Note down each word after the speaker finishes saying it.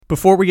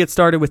Before we get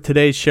started with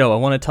today's show, I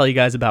want to tell you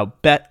guys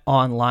about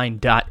betonline.ag.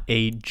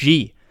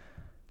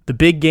 The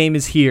big game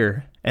is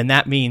here, and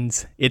that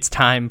means it's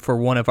time for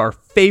one of our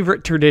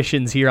favorite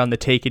traditions here on the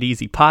Take It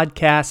Easy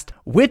podcast.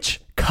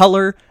 Which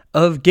color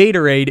of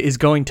Gatorade is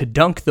going to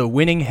dunk the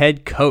winning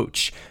head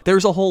coach?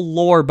 There's a whole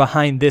lore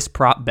behind this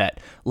prop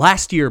bet.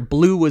 Last year,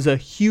 blue was a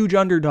huge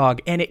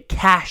underdog, and it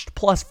cashed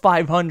plus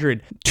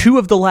 500. 2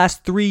 of the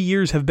last 3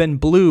 years have been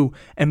blue,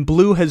 and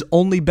blue has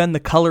only been the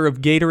color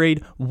of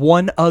Gatorade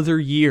one other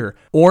year.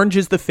 Orange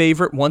is the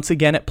favorite once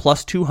again at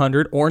plus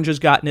 200. Orange has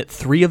gotten it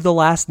 3 of the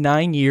last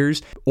 9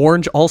 years.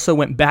 Orange also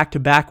went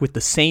back-to-back with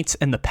the Saints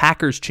and the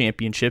Packers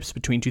championships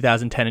between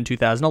 2010 and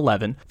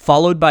 2011,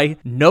 followed by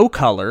no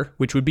color,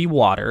 which would be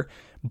water.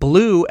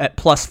 Blue at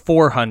plus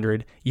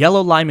 400,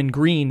 yellow, lime, and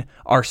green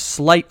are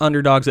slight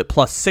underdogs at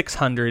plus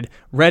 600,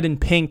 red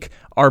and pink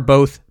are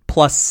both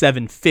plus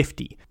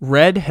 750.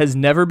 Red has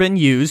never been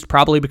used,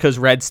 probably because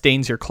red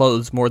stains your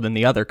clothes more than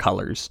the other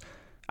colors.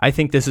 I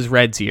think this is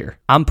red's year.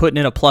 I'm putting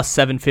in a plus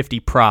 750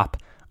 prop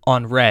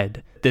on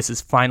red. This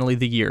is finally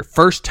the year.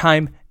 First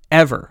time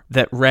ever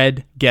that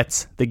red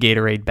gets the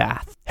Gatorade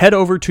bath. Head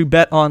over to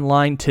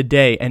BetOnline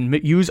today and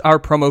use our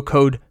promo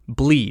code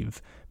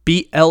BLEAV,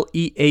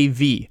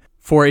 BLEAV,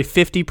 for a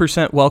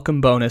 50%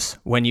 welcome bonus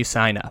when you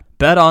sign up.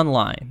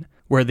 BetOnline,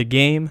 where the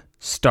game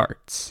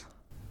starts.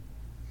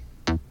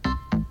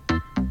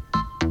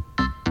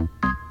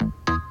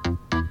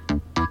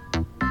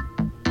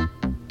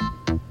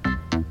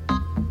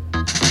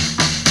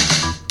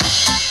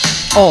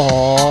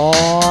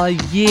 Aw,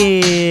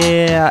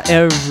 yeah,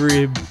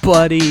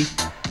 everybody.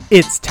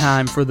 It's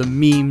time for the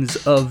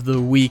Memes of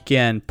the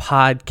Weekend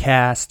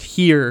podcast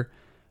here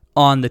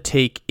on the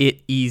Take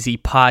It Easy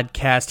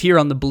podcast, here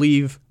on the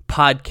Believe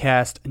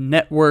Podcast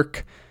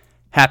Network.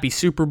 Happy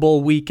Super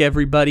Bowl week,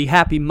 everybody.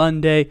 Happy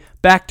Monday.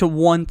 Back to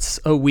once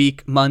a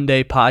week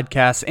Monday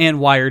podcasts, and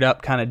Wired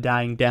Up kind of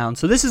dying down.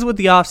 So this is what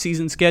the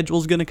off-season schedule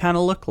is going to kind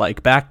of look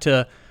like. Back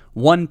to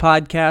one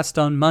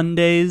podcast on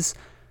Mondays.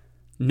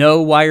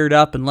 No Wired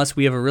Up unless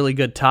we have a really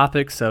good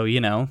topic. So,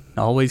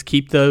 always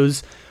keep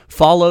those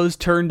follows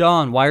turned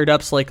on. Wired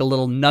Up's like a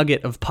little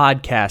nugget of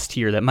podcast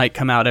here that might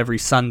come out every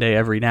Sunday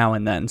every now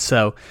and then.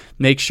 So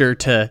make sure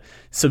to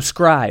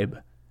subscribe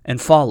and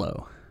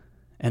follow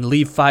and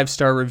leave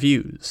 5-star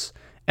reviews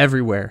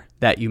everywhere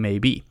that you may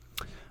be.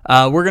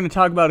 We're going to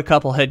talk about a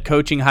couple head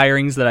coaching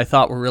hirings that I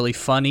thought were really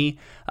funny.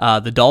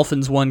 The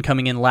Dolphins one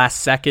coming in last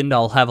second.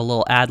 I'll have a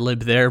little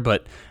ad-lib there,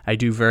 but I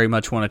do very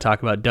much want to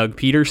talk about Doug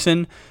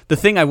Peterson. The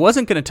thing I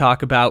wasn't going to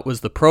talk about was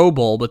the Pro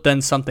Bowl, but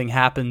then something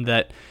happened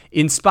that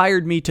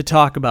inspired me to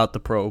talk about the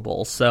Pro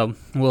Bowl. So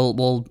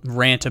we'll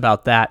rant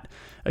about that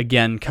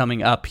again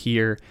coming up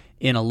here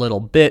in a little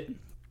bit.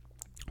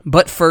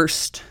 But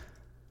first,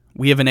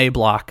 we have an A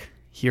block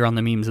here on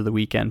the Memes of the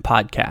Weekend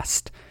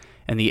podcast.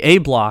 And the A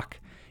block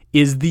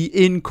is the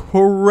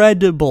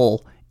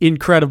incredible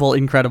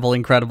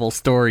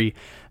story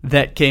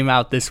that came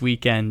out this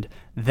weekend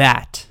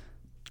that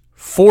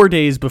 4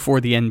 days before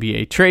the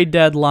NBA trade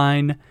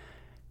deadline,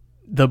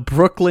 the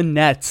Brooklyn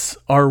Nets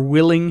are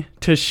willing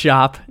to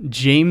shop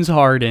James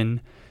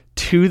Harden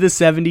to the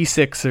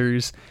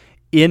 76ers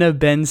in a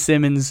Ben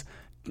Simmons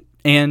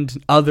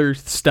and other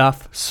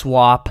stuff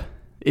swap.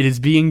 It is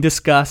being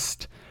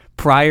discussed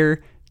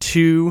prior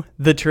to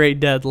the trade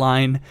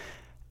deadline.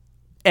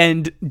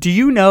 And do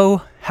you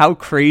know how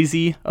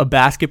crazy a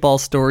basketball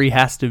story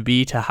has to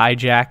be to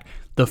hijack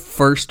the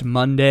first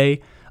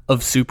Monday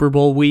of Super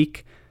Bowl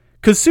week?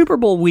 Because Super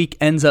Bowl week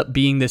ends up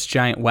being this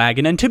giant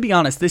wagon. And to be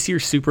honest, this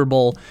year's Super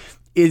Bowl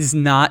is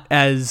not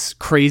as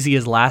crazy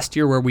as last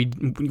year, where we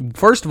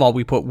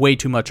put way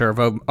too much of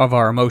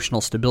our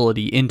emotional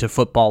stability into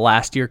football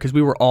last year because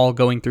we were all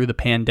going through the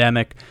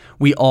pandemic.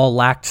 We all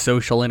lacked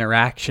social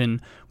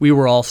interaction. We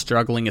were all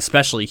struggling,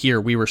 especially here.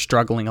 We were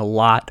struggling a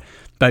lot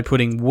by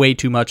putting way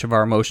too much of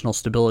our emotional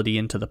stability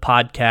into the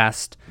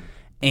podcast.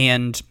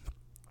 And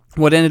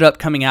what ended up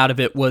coming out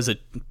of it was a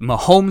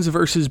Mahomes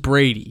versus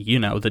Brady,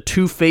 the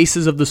two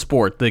faces of the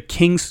sport, the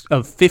kings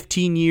of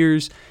 15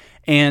 years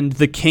and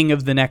the king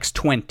of the next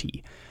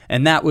 20.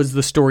 And that was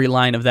the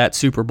storyline of that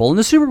Super Bowl. And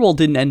the Super Bowl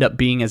didn't end up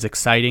being as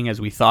exciting as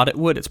we thought it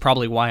would. It's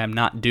probably why I'm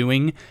not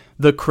doing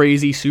the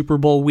crazy Super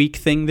Bowl week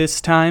thing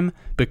this time,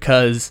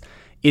 because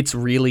it's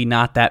really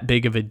not that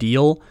big of a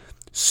deal.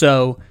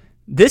 So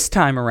this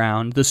time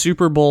around, the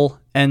Super Bowl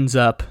ends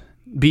up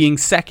being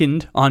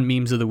second on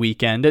Memes of the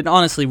Weekend. And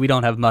honestly, we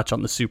don't have much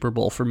on the Super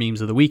Bowl for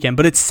Memes of the Weekend,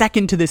 but it's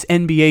second to this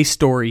NBA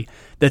story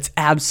that's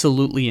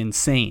absolutely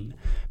insane,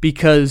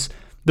 because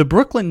the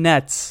Brooklyn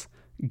Nets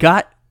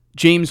got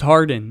James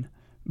Harden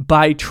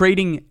by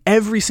trading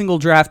every single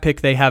draft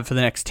pick they have for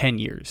the next 10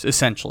 years,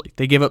 essentially.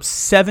 They gave up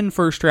 7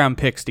 first-round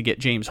picks to get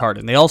James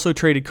Harden. They also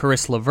traded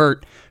Caris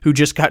LeVert, who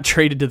just got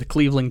traded to the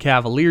Cleveland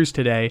Cavaliers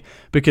today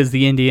because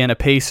the Indiana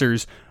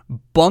Pacers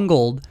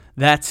bungled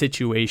that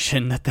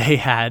situation that they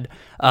had,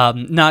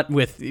 not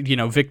with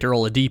Victor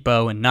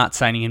Oladipo and not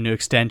signing him to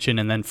extension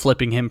and then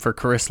flipping him for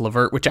Caris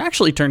LeVert, which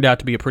actually turned out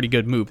to be a pretty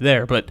good move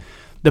there. But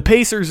The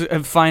Pacers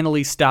have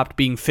finally stopped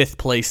being 5th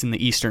place in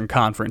the Eastern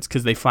Conference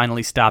because they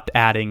finally stopped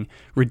adding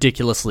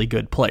ridiculously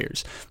good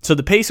players. So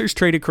the Pacers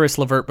traded Chris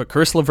LeVert, but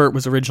Chris LeVert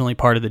was originally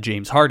part of the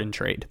James Harden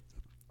trade.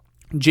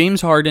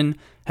 James Harden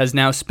has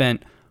now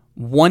spent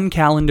 1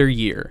 calendar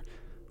year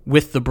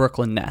with the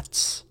Brooklyn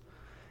Nets.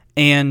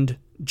 And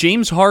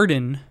James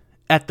Harden,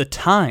 at the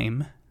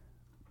time,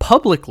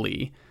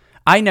 publicly,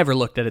 I never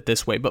looked at it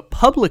this way, but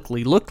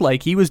publicly looked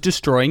like he was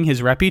destroying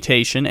his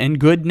reputation and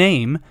good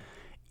name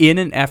in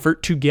an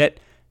effort to get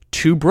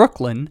to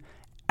Brooklyn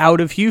out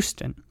of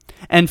Houston.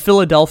 And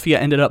Philadelphia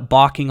ended up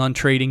balking on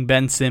trading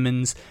Ben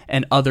Simmons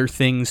and other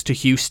things to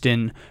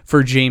Houston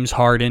for James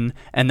Harden.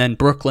 And then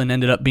Brooklyn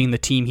ended up being the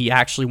team he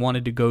actually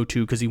wanted to go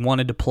to because he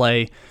wanted to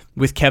play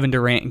with Kevin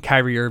Durant and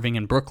Kyrie Irving.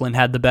 And Brooklyn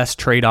had the best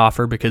trade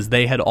offer because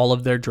they had all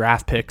of their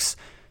draft picks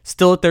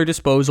still at their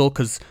disposal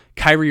because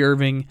Kyrie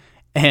Irving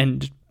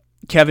and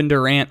Kevin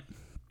Durant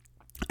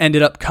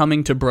ended up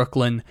coming to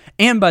Brooklyn.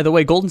 And by the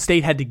way, Golden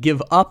State had to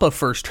give up a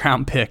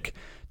first-round pick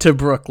to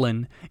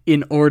Brooklyn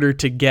in order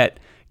to get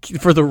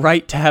for the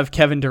right to have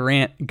Kevin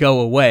Durant go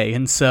away.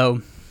 And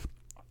so,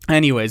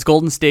 anyways,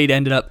 Golden State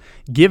ended up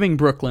giving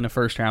Brooklyn a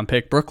first-round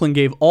pick. Brooklyn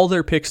gave all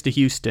their picks to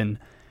Houston.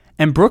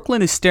 And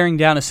Brooklyn is staring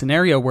down a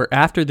scenario where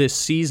after this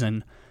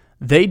season,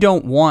 they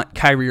don't want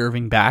Kyrie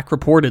Irving back.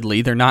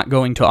 Reportedly, they're not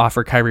going to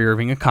offer Kyrie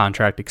Irving a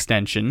contract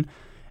extension.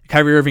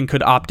 Kyrie Irving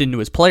could opt into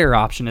his player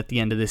option at the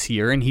end of this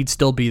year, and he'd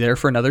still be there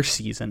for another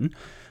season.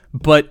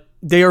 But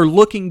they are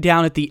looking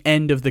down at the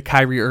end of the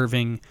Kyrie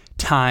Irving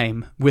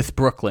time with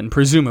Brooklyn.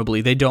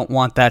 Presumably, they don't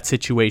want that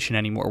situation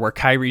anymore, where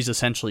Kyrie's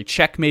essentially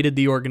checkmated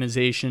the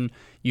organization,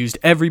 used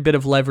every bit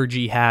of leverage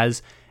he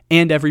has,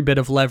 and every bit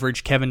of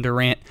leverage Kevin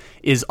Durant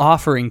is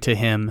offering to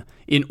him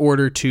in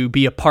order to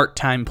be a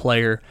part-time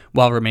player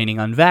while remaining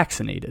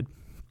unvaccinated.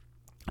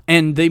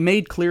 And they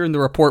made clear in the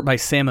report by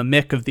Sam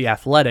Amick of The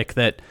Athletic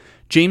that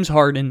James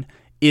Harden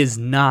is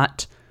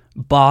not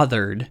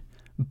bothered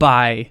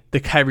by the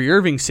Kyrie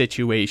Irving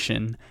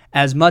situation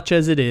as much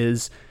as it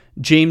is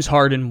James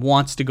Harden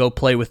wants to go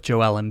play with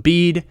Joel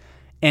Embiid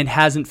and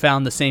hasn't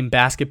found the same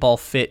basketball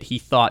fit he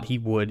thought he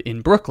would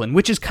in Brooklyn,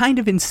 which is kind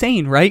of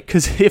insane, right?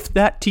 Because if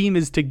that team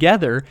is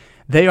together,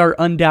 they are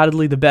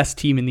undoubtedly the best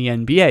team in the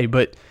NBA,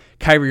 but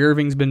Kyrie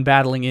Irving's been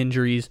battling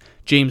injuries,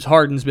 James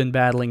Harden's been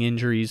battling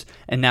injuries,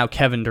 and now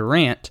Kevin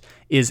Durant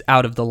is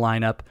out of the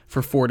lineup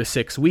for 4 to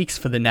 6 weeks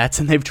for the Nets,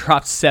 and they've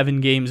dropped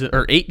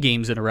 8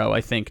 games in a row,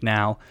 I think,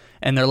 now,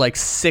 and they're like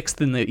 6th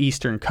in the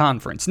Eastern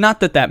Conference. Not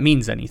that that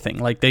means anything.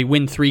 Like, they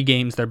win 3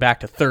 games, they're back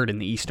to 3rd in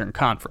the Eastern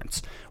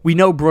Conference. We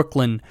know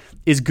Brooklyn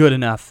is good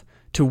enough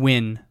to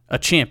win a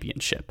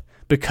championship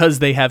because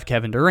they have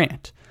Kevin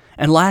Durant.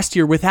 And last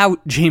year,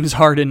 without James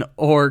Harden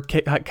or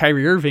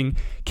Kyrie Irving,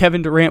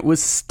 Kevin Durant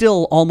was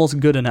still almost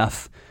good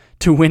enough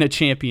to win a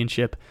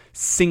championship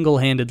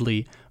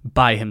single-handedly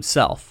by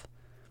himself.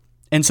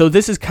 And so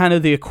this is kind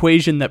of the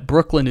equation that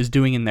Brooklyn is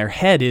doing in their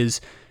head is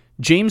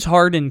James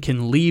Harden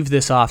can leave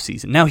this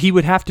offseason. Now, he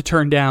would have to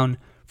turn down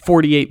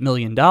 $48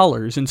 million,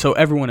 and so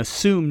everyone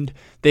assumed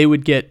they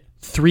would get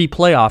 3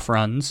 playoff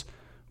runs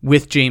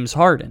with James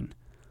Harden.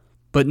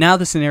 But now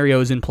the scenario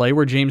is in play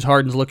where James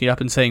Harden's looking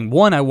up and saying,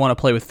 1, I want to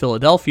play with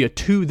Philadelphia.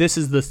 2, this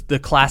is the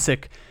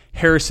classic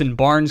Harrison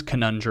Barnes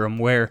conundrum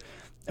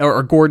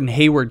or Gordon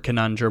Hayward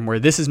conundrum, where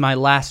this is my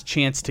last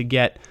chance to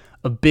get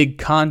a big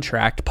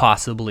contract,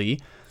 possibly.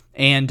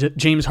 And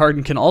James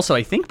Harden can also,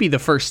 I think, be the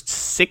first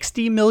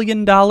 $60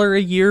 million a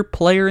year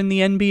player in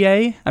the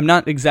NBA. I'm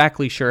not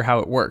exactly sure how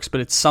it works,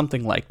 but it's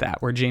something like that,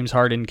 where James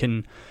Harden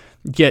can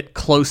get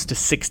close to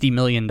 $60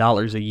 million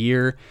a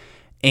year.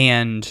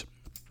 And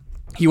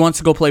he wants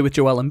to go play with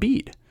Joel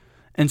Embiid.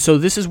 And so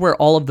this is where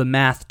all of the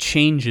math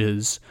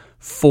changes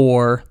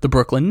for the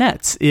Brooklyn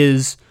Nets,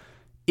 is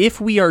if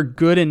we are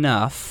good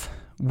enough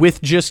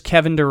with just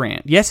Kevin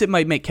Durant, yes, it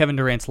might make Kevin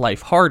Durant's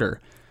life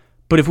harder,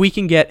 but if we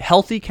can get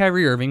healthy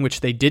Kyrie Irving,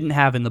 which they didn't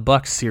have in the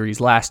Bucks series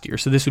last year,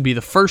 so this would be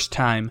the first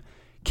time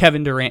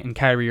Kevin Durant and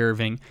Kyrie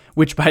Irving,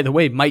 which, by the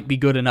way, might be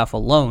good enough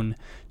alone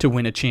to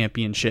win a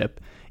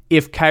championship,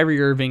 if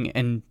Kyrie Irving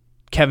and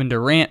Kevin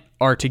Durant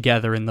are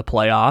together in the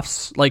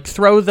playoffs, like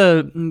throw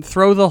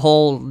the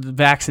whole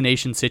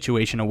vaccination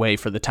situation away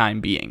for the time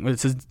being.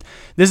 This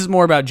is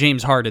more about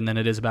James Harden than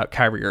it is about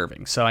Kyrie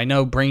Irving. So I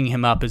know bringing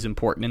him up is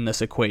important in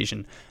this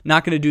equation.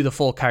 Not going to do the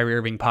full Kyrie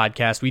Irving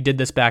podcast. We did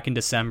this back in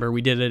December.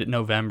 We did it in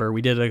November.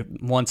 We did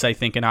it once, I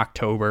think, in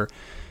October.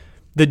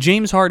 The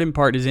James Harden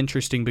part is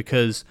interesting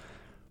because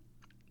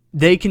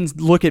they can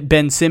look at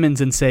Ben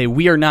Simmons and say,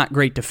 we are not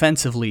great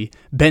defensively.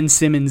 Ben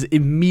Simmons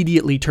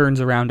immediately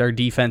turns around our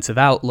defensive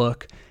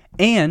outlook,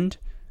 and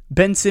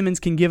Ben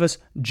Simmons can give us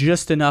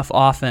just enough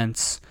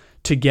offense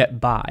to get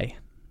by,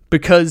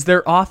 because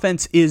their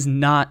offense is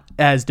not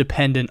as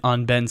dependent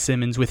on Ben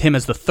Simmons with him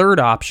as the third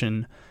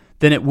option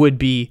than it would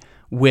be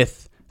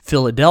with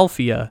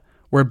Philadelphia,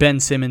 where Ben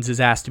Simmons is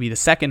asked to be the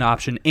second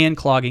option and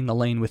clogging the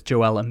lane with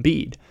Joel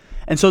Embiid.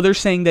 And so they're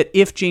saying that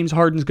if James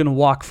Harden's going to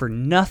walk for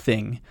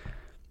nothing,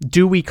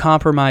 do we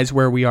compromise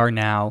where we are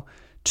now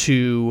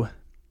to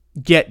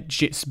get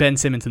Ben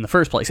Simmons in the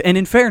first place? And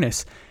in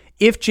fairness,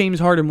 if James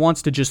Harden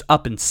wants to just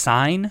up and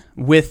sign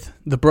with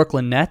the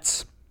Brooklyn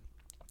Nets,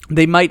 with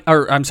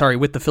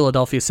the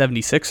Philadelphia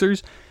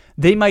 76ers,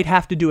 they might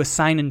have to do a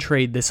sign and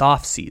trade this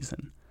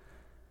offseason.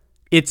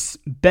 It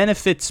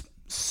benefits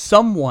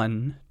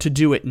someone to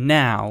do it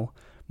now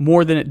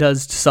more than it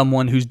does to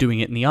someone who's doing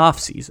it in the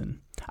offseason.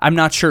 I'm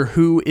not sure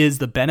who is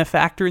the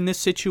benefactor in this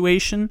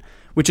situation,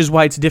 which is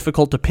why it's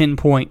difficult to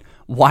pinpoint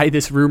why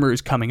this rumor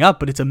is coming up,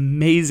 but it's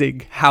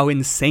amazing how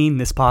insane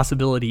this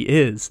possibility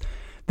is,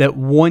 that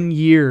 1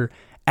 year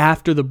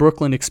after the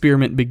Brooklyn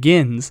experiment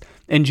begins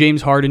and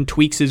James Harden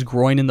tweaks his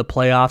groin in the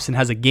playoffs and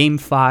has a Game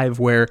 5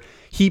 where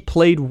he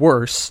played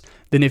worse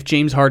than if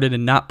James Harden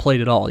had not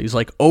played at all. He was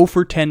like 0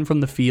 for 10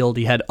 from the field.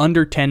 He had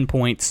under 10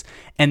 points,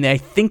 and I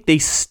think they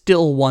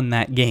still won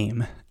that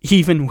game,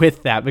 even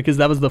with that, because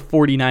that was the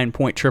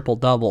 49-point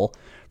triple-double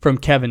from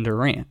Kevin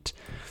Durant.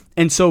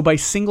 And so by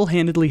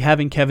single-handedly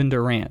having Kevin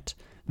Durant,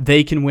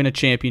 they can win a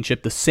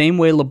championship the same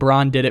way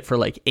LeBron did it for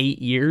like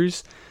 8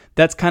 years.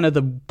 That's kind of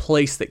the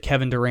place that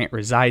Kevin Durant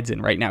resides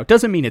in right now. It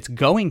doesn't mean it's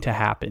going to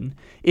happen.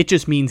 It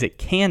just means it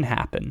can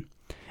happen.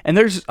 And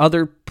there's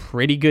other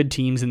pretty good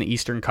teams in the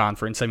Eastern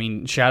Conference. I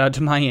mean, shout out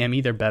to Miami.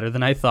 They're better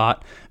than I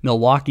thought.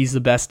 Milwaukee's the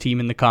best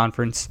team in the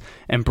conference,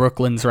 and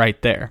Brooklyn's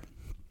right there.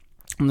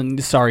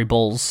 Sorry,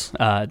 Bulls,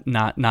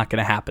 not going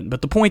to happen.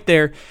 But the point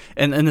there,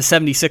 and the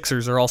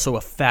 76ers are also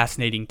a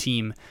fascinating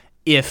team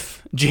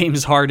if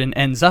James Harden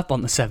ends up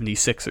on the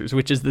 76ers,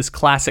 which is this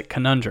classic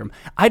conundrum.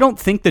 I don't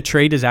think the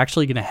trade is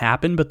actually going to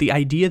happen, but the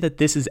idea that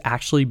this is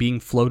actually being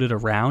floated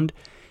around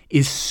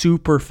is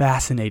super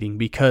fascinating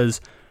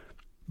because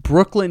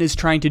Brooklyn is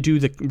trying to do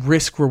the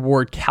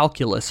risk-reward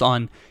calculus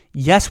on,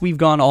 yes, we've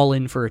gone all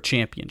in for a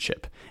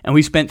championship, and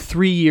we spent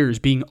 3 years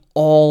being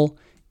all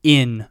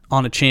in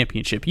on a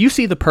championship. You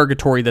see the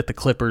purgatory that the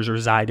Clippers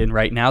reside in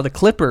right now. The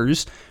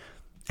Clippers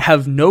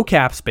have no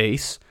cap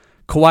space.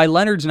 Kawhi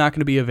Leonard's not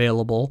going to be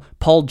available.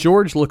 Paul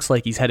George looks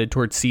like he's headed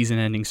towards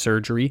season-ending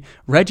surgery.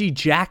 Reggie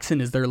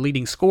Jackson is their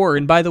leading scorer.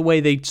 And by the way,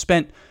 they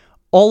spent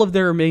all of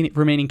their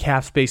remaining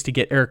cap space to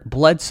get Eric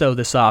Bledsoe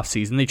this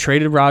offseason. They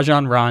traded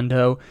Rajon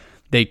Rondo.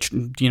 They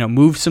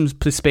moved some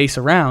space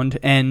around,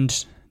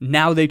 and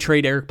now they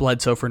trade Eric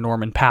Bledsoe for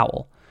Norman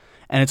Powell.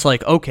 And it's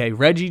like, okay,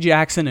 Reggie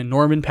Jackson and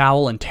Norman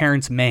Powell and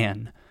Terrence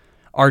Mann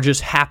are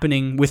just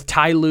happening with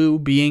Ty Lue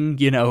being,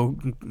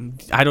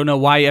 I don't know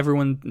why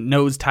everyone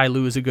knows Ty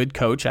Lue is a good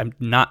coach. I'm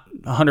not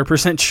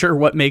 100% sure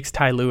what makes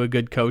Ty Lue a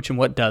good coach and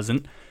what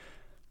doesn't.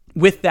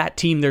 With that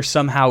team, they're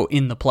somehow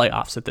in the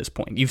playoffs at this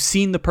point. You've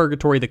seen the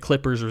purgatory the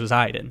Clippers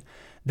reside in.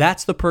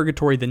 That's the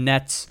purgatory the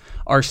Nets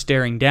are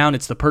staring down.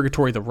 It's the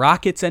purgatory the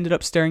Rockets ended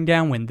up staring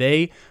down when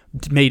they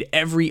made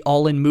every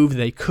all-in move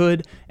they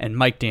could, and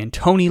Mike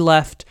D'Antoni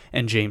left,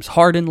 and James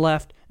Harden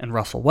left, and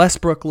Russell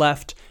Westbrook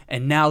left,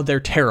 and now they're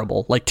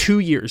terrible. Like 2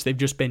 years, they've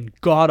just been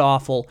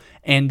god-awful,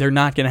 and they're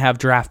not going to have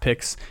draft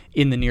picks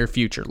in the near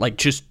future. Like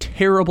just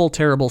terrible,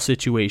 terrible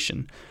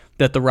situation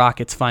that the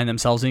Rockets find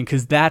themselves in,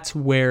 because that's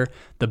where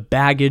the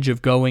baggage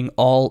of going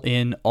all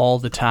in all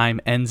the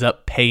time ends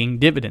up paying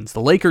dividends.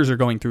 The Lakers are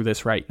going through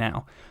this right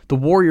now. The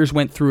Warriors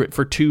went through it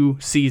for 2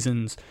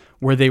 seasons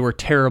where they were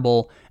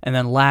terrible, and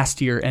then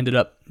last year ended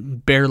up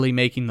barely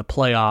making the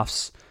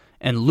playoffs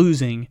and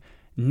losing.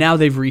 Now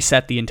they've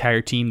reset the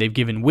entire team. They've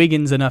given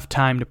Wiggins enough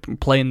time to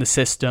play in the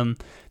system.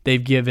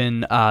 They've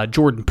given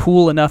Jordan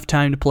Poole enough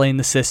time to play in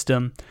the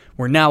system,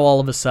 where now all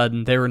of a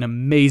sudden they're an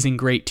amazing,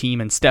 great team,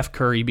 and Steph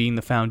Curry being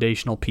the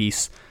foundational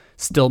piece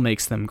still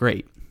makes them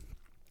great.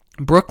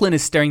 Brooklyn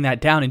is staring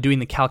that down and doing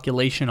the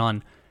calculation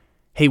on,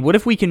 hey, what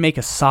if we can make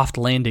a soft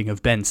landing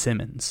of Ben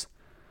Simmons?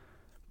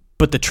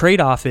 But the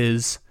trade-off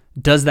is,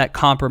 does that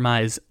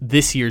compromise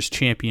this year's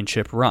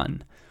championship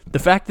run? The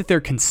fact that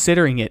they're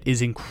considering it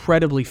is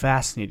incredibly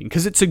fascinating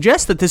because it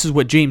suggests that this is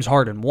what James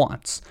Harden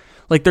wants.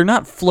 Like, they're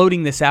not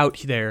floating this out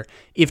there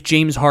if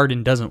James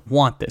Harden doesn't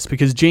want this,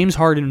 because James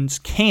Harden's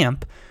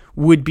camp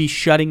would be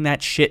shutting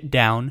that shit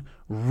down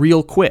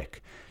real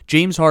quick.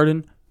 James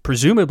Harden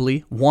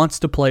presumably wants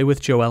to play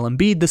with Joel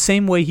Embiid the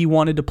same way he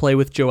wanted to play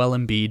with Joel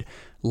Embiid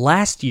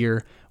last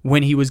year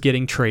when he was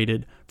getting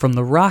traded from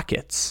the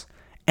Rockets.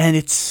 And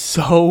it's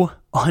so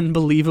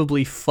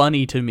unbelievably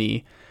funny to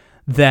me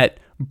that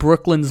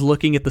Brooklyn's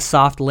looking at the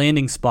soft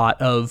landing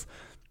spot of,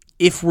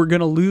 if we're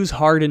going to lose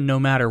Harden no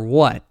matter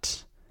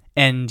what,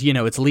 and,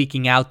 it's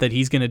leaking out that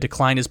he's going to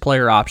decline his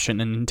player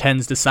option and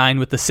intends to sign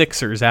with the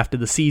Sixers after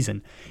the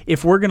season,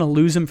 if we're going to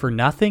lose him for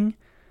nothing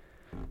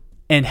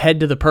and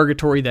head to the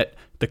purgatory that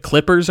the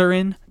Clippers are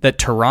in, that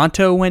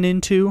Toronto went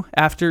into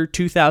after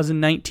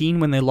 2019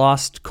 when they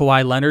lost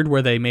Kawhi Leonard,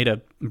 where they made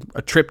a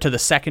trip to the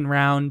second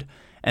round,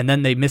 and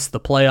then they missed the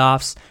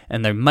playoffs,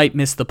 and they might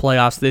miss the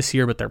playoffs this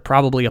year, but they're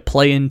probably a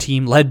play-in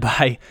team led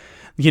by,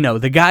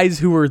 the guys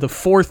who were the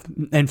 4th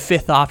and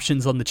 5th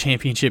options on the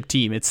championship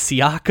team. It's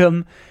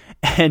Siakam,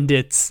 and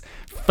it's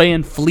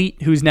Van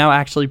Fleet, who's now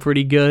actually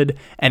pretty good,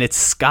 and it's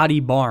Scotty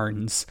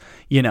Barnes,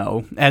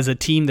 as a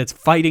team that's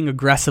fighting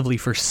aggressively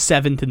for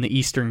 7th in the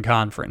Eastern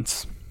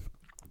Conference.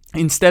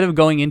 Instead of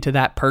going into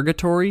that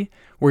purgatory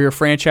where your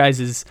franchise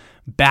is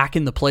back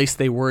in the place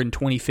they were in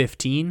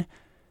 2015,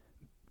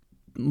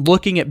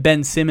 looking at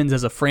Ben Simmons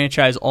as a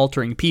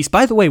franchise-altering piece.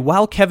 By the way,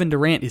 while Kevin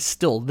Durant is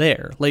still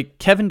there, like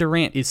Kevin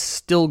Durant is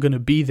still going to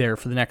be there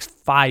for the next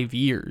 5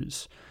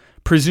 years,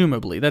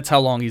 presumably. That's how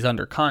long he's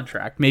under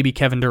contract. Maybe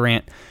Kevin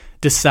Durant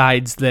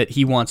decides that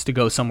he wants to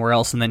go somewhere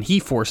else and then he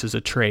forces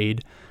a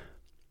trade.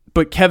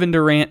 But Kevin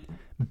Durant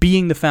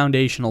being the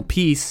foundational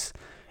piece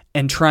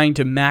and trying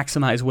to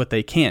maximize what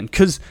they can,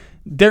 because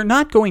they're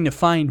not going to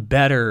find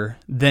better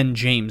than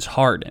James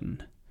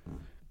Harden.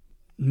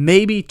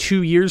 Maybe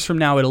 2 years from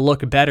now it'll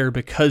look better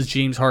because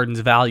James Harden's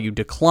value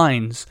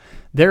declines.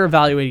 They're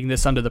evaluating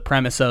this under the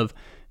premise of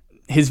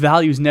his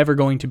value is never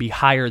going to be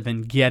higher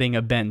than getting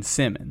a Ben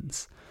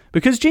Simmons.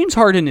 Because James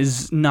Harden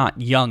is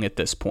not young at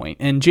this point,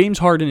 and James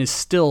Harden is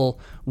still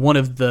one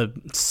of the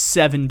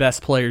 7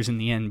 best players in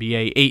the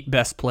NBA, 8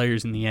 best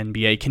players in the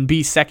NBA, can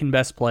be second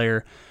best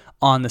player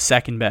on the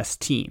second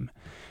best team.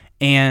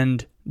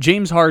 And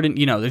James Harden,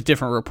 there's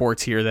different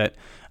reports here that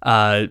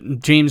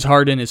James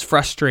Harden is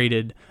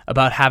frustrated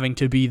about having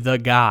to be the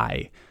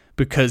guy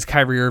because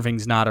Kyrie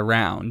Irving's not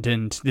around,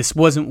 and this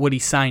wasn't what he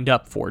signed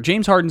up for.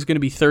 James Harden's going to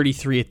be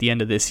 33 at the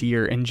end of this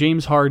year, and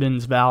James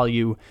Harden's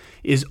value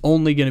is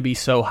only going to be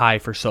so high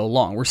for so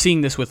long. We're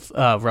seeing this with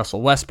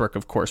Russell Westbrook,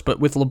 of course, but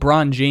with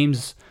LeBron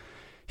James,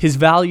 his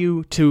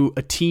value to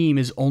a team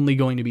is only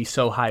going to be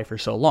so high for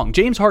so long.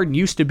 James Harden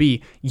used to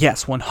be,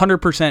 yes,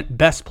 100%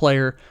 best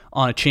player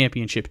on a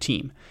championship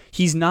team.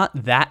 He's not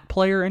that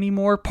player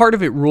anymore. Part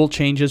of it rule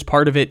changes,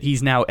 part of it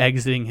he's now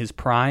exiting his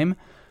prime.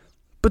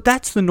 But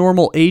that's the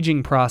normal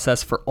aging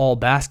process for all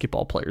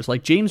basketball players.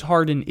 Like, James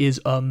Harden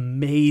is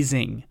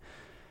amazing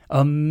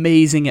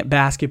at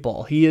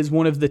basketball. He is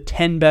one of the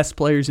 10 best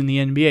players in the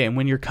NBA. And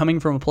when you're coming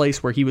from a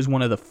place where he was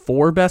one of the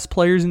 4 best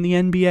players in the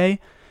NBA,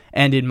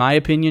 and in my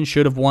opinion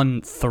should have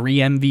won 3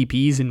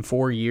 MVPs in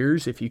 4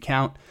 years, if you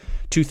count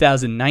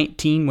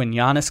 2019 when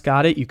Giannis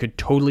got it, you could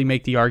totally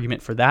make the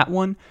argument for that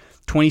one.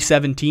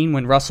 2017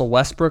 when Russell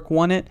Westbrook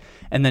won it,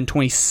 and then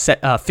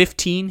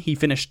 2015 he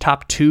finished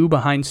top 2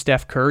 behind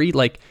Steph Curry,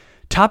 like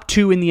top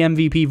 2 in the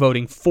MVP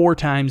voting 4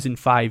 times in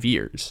 5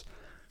 years.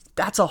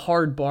 That's a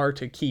hard bar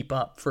to keep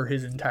up for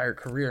his entire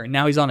career, and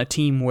now he's on a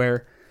team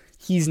where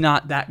he's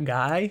not that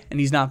guy, and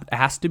he's not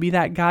asked to be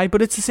that guy,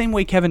 but it's the same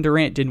way Kevin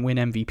Durant didn't win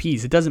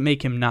MVPs. It doesn't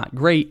make him not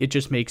great, it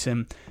just makes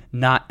him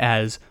not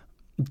as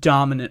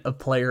dominant a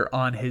player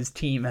on his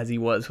team as he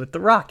was with the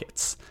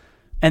Rockets.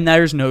 And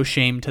there's no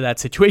shame to that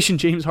situation.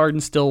 James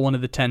Harden's still one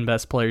of the 10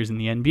 best players in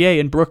the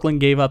NBA, and Brooklyn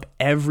gave up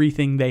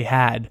everything they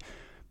had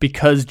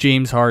because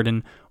James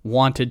Harden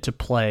wanted to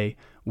play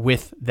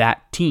with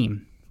that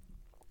team.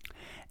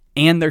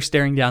 And they're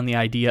staring down the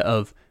idea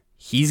of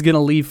he's going to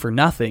leave for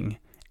nothing,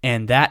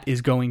 and that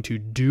is going to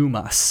doom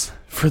us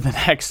for the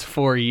next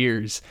 4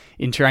 years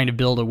in trying to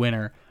build a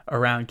winner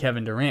around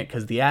Kevin Durant,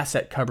 because the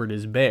asset cupboard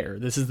is bare.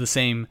 This is the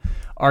same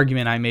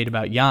argument I made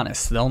about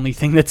Giannis. The only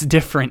thing that's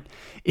different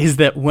is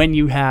that when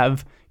you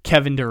have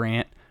Kevin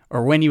Durant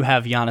or when you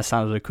have Giannis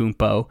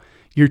Antetokounmpo,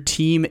 your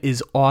team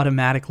is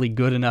automatically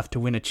good enough to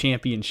win a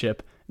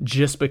championship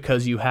just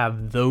because you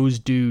have those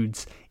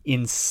dudes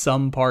in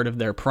some part of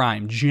their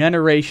prime.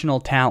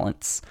 Generational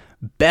talents,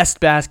 best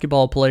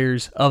basketball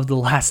players of the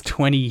last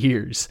 20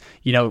 years.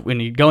 When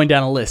you're going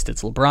down a list,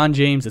 it's LeBron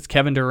James, it's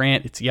Kevin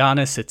Durant, it's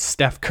Giannis, it's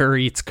Steph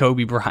Curry, it's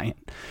Kobe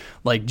Bryant.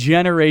 Like,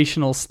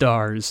 generational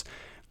stars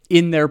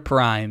in their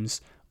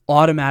primes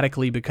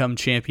automatically become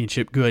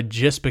championship good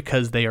just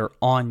because they are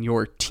on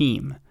your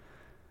team.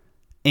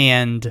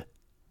 And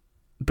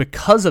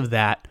because of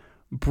that,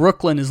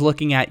 Brooklyn is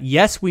looking at,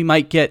 yes, we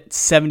might get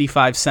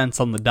 75 cents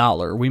on the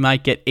dollar. We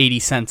might get 80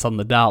 cents on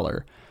the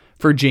dollar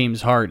for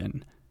James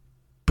Harden.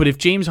 But if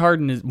James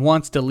Harden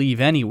wants to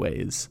leave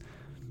anyways,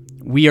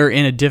 we are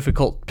in a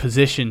difficult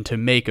position to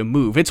make a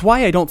move. It's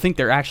why I don't think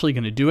they're actually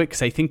going to do it,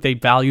 because I think they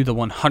value the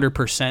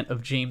 100%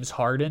 of James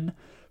Harden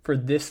for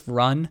this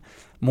run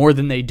more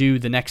than they do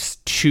the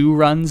next 2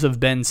 runs of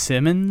Ben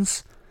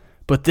Simmons.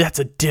 But that's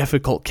a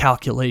difficult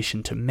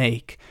calculation to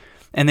make.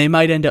 And they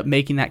might end up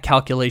making that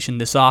calculation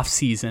this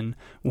offseason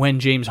when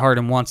James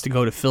Harden wants to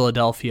go to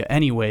Philadelphia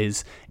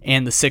anyways,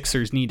 and the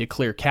Sixers need to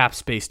clear cap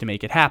space to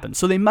make it happen.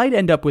 So they might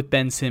end up with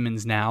Ben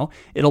Simmons now.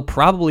 It'll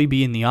probably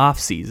be in the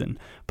offseason.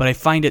 But I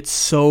find it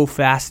so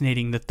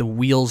fascinating that the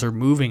wheels are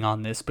moving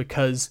on this,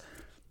 because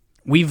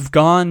we've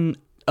gone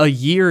a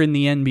year in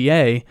the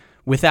NBA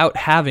without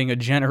having a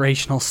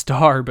generational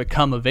star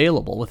become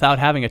available, without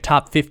having a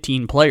top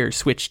 15 player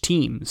switch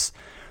teams.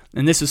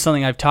 And this is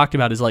something I've talked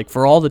about, is like,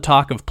 for all the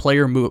talk of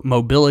player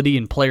mobility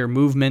and player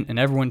movement and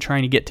everyone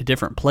trying to get to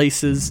different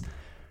places,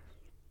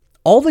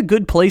 all the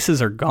good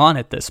places are gone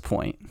at this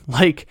point.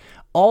 Like,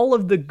 all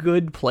of the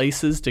good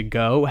places to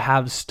go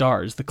have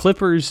stars. The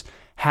Clippers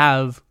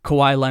have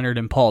Kawhi Leonard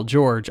and Paul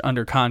George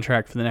under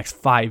contract for the next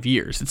 5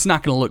 years. It's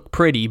not going to look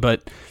pretty,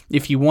 but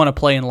if you want to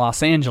play in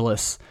Los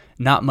Angeles,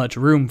 not much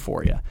room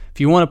for you. If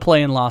you want to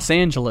play in Los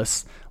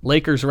Angeles,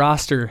 Lakers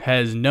roster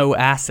has no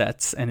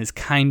assets and is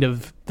kind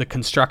of the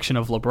construction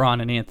of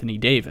LeBron and Anthony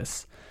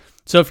Davis.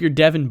 So if you're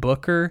Devin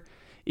Booker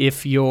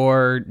if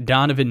you're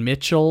Donovan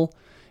Mitchell,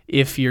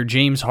 if you're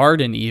James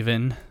Harden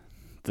even,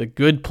 the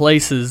good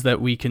places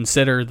that we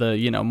consider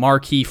the,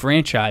 marquee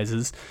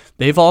franchises,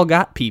 they've all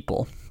got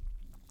people.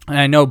 And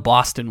I know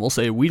Boston will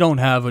say, we don't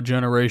have a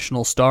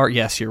generational star.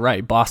 Yes, you're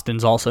right.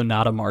 Boston's also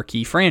not a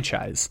marquee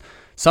franchise.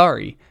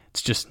 Sorry,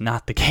 it's just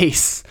not the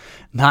case.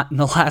 Not in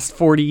the last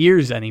 40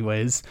 years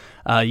anyways.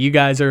 You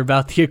guys are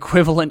about the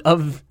equivalent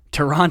of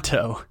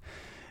Toronto,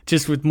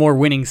 just with more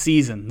winning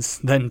seasons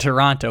than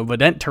Toronto.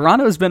 But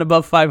Toronto's been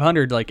above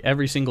 500 like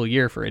every single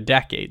year for a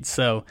decade.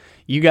 So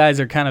you guys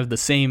are kind of the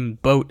same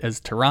boat as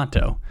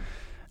Toronto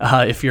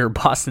if you're a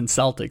Boston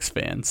Celtics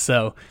fan.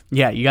 So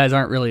yeah, you guys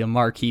aren't really a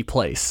marquee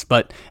place.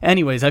 But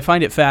anyways, I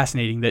find it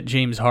fascinating that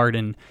James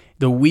Harden,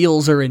 the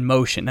wheels are in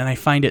motion. And I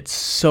find it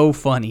so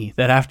funny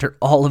that after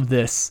all of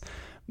this,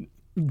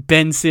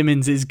 Ben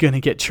Simmons is going to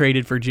get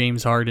traded for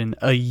James Harden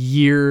a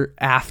year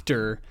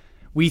after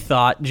we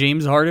thought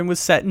James Harden was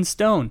set in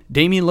stone.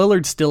 Damian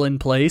Lillard's still in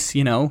place,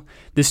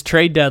 this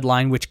trade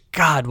deadline, which,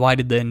 God, why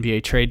did the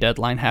NBA trade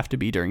deadline have to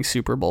be during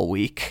Super Bowl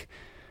week?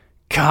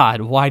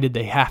 God, why did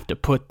they have to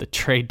put the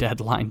trade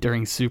deadline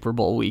during Super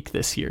Bowl week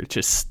this year?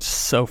 Just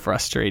so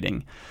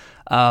frustrating.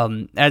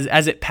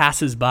 As it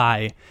passes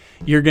by,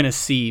 you're going to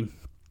see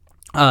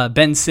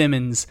Ben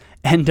Simmons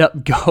end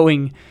up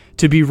going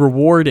to be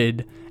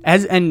rewarded,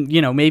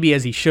 maybe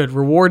as he should,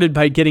 rewarded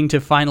by getting to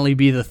finally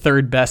be the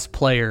third best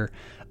player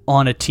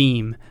on a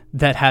team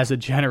that has a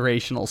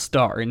generational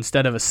star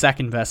instead of a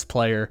second best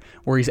player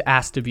where he's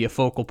asked to be a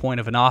focal point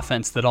of an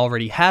offense that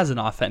already has an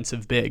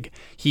offensive big.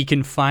 He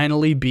can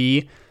finally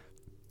be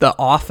the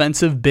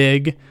offensive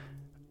big,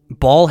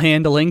 ball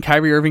handling.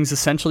 Kyrie Irving's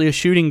essentially a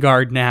shooting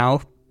guard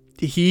now.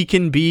 He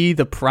can be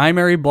the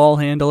primary ball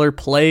handler,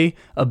 play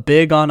a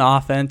big on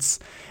offense,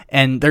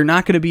 and they're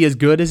not going to be as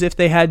good as if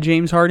they had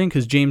James Harden,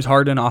 because James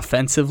Harden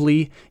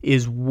offensively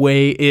is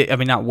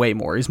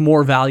is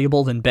more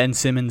valuable than Ben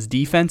Simmons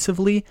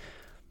defensively.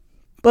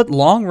 But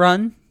long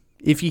run,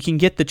 if you can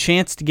get the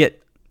chance to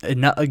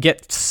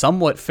get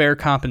somewhat fair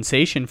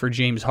compensation for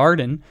James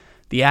Harden,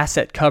 the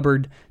asset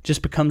cupboard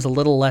just becomes a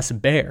little less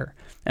bare.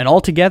 And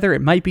altogether,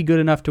 it might be good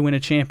enough to win a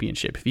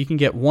championship. If you can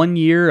get 1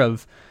 year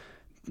of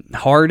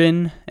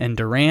Harden and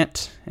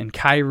Durant and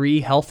Kyrie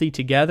healthy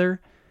together,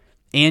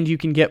 and you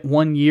can get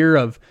 1 year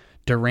of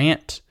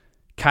Durant,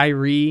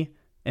 Kyrie,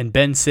 and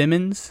Ben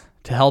Simmons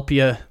to help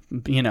you,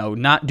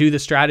 not do the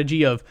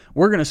strategy of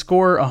we're going to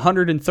score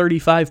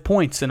 135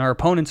 points and our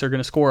opponents are going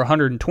to score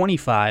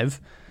 125,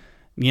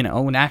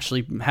 and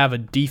actually have a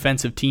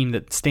defensive team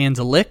that stands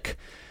a lick.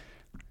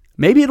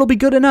 Maybe it'll be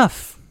good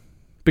enough.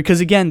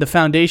 Because again, the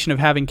foundation of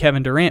having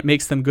Kevin Durant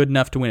makes them good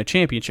enough to win a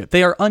championship.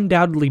 They are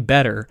undoubtedly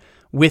better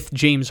with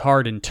James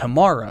Harden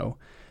tomorrow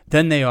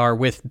than they are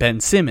with Ben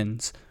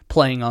Simmons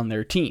playing on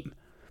their team.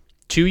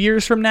 2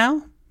 years from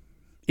now,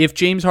 if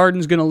James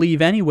Harden's going to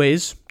leave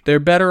anyways, they're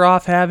better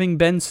off having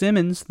Ben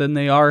Simmons than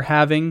they are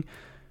having,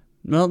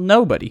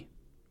 nobody.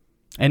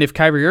 And if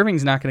Kyrie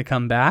Irving's not going to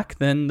come back,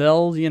 then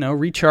they'll,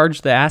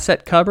 recharge the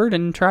asset cupboard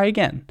and try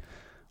again.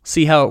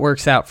 See how it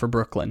works out for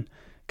Brooklyn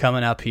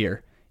coming up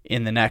here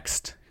in the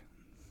next,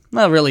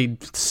 really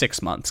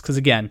 6 months. Because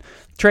again,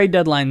 trade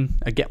deadline,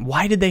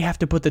 why did they have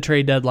to put the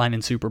trade deadline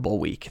in Super Bowl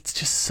week? It's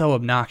just so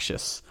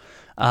obnoxious.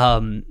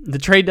 The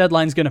trade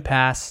deadline's going to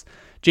pass.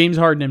 James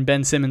Harden and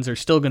Ben Simmons are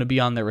still going to be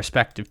on their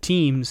respective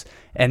teams.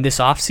 And this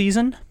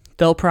offseason,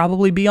 they'll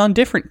probably be on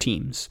different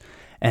teams.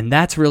 And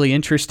that's really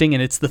interesting.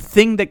 And it's the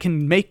thing that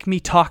can make me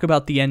talk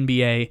about the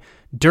NBA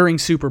during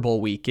Super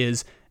Bowl week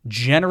is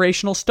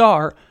generational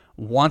star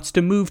wants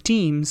to move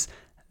teams.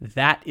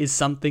 That is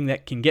something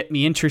that can get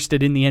me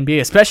interested in the NBA,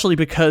 especially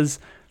because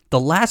the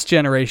last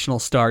generational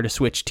star to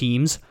switch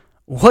teams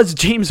was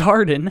James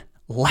Harden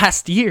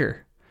last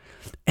year.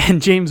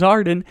 And James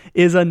Harden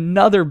is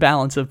another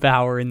balance of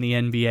power in the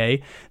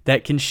NBA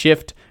that can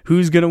shift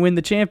who's going to win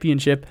the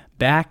championship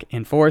back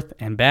and forth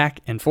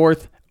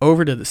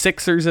over to the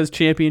Sixers as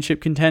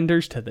championship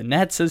contenders, to the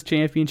Nets as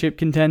championship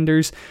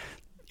contenders.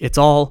 It's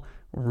all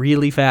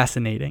really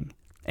fascinating.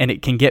 And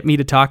it can get me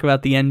to talk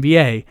about the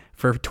NBA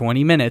for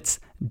 20 minutes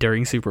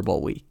during Super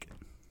Bowl week.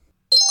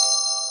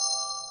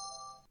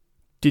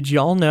 Did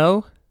y'all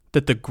know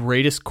that the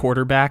greatest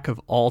quarterback of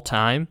all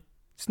time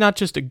is not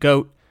just a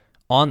GOAT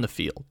on the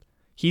field?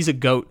 He's a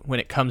GOAT when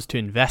it comes to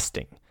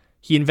investing.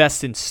 He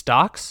invests in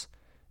stocks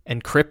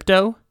and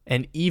crypto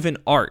and even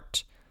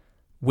art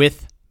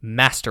with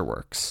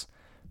Masterworks.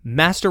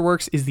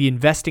 Masterworks is the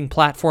investing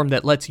platform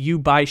that lets you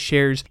buy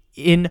shares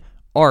in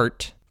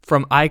art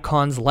from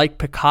icons like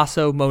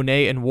Picasso,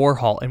 Monet, and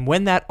Warhol. And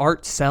when that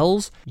art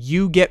sells,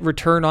 you get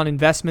return on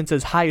investments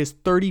as high as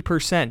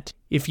 30%.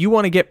 If you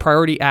want to get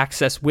priority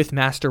access with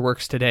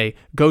Masterworks today,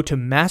 go to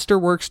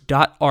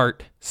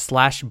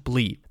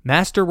masterworks.art/believe.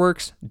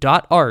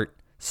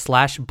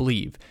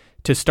 Masterworks.art/believe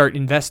to start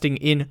investing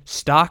in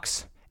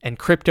stocks and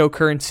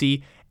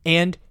cryptocurrency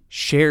and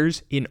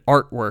shares in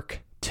artwork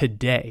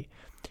today.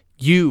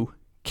 You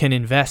can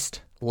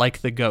invest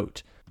like the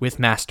GOAT with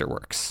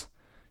Masterworks.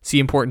 See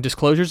important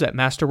disclosures at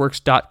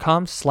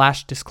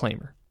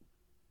masterworks.com/disclaimer.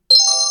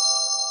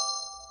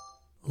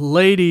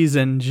 Ladies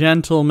and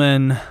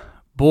gentlemen,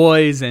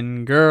 boys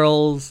and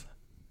girls,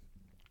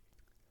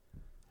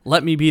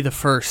 let me be the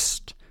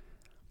first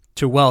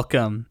to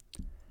welcome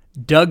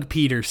Doug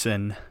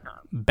Peterson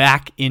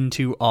back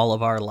into all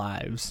of our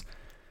lives.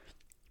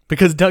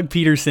 Because Doug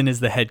Peterson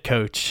is the head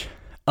coach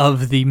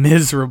of the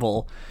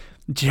miserable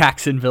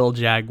Jacksonville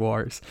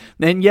Jaguars.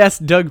 And yes,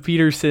 Doug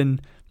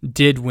Peterson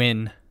did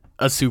win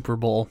a Super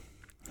Bowl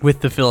with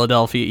the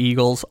Philadelphia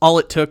Eagles. All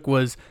it took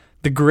was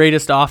the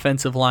greatest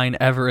offensive line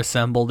ever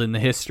assembled in the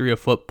history of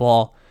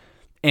football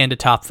and a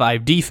top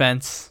 5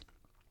 defense.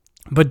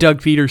 But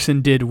Doug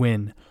Peterson did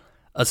win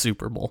a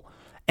Super Bowl.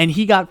 And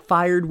he got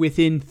fired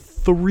within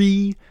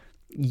 3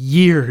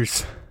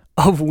 years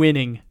of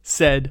winning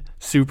said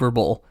Super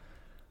Bowl.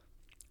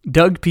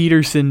 Doug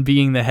Peterson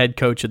being the head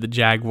coach of the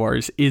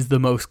Jaguars is the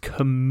most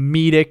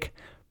comedic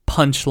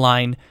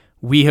punchline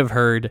we have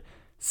heard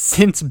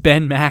since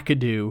Ben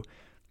McAdoo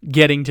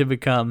getting to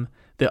become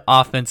the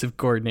offensive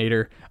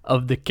coordinator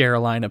of the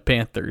Carolina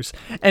Panthers.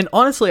 And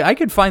honestly, I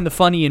could find the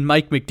funny in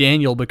Mike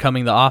McDaniel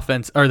becoming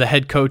the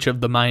head coach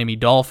of the Miami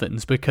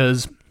Dolphins,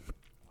 because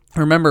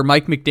remember,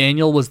 Mike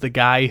McDaniel was the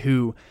guy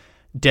who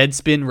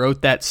Deadspin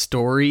wrote that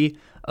story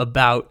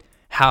about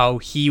how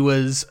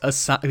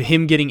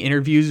him getting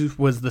interviews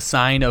was the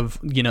sign of,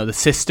 the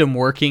system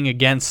working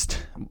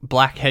against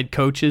black head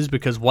coaches,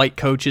 because white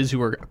coaches who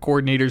were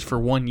coordinators for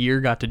 1 year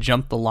got to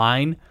jump the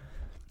line,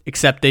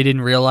 except they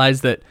didn't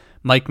realize that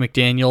Mike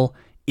McDaniel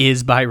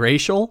is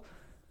biracial,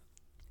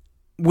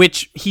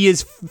 which he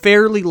is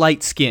fairly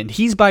light-skinned.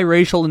 He's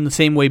biracial in the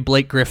same way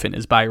Blake Griffin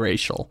is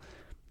biracial.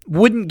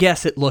 Wouldn't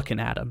guess it looking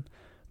at him,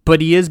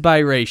 but he is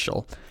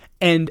biracial.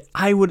 And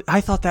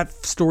I thought that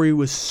story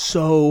was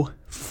so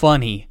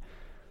funny.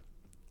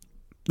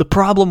 The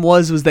problem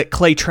was that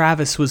Clay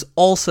Travis was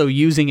also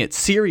using it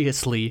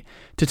seriously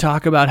to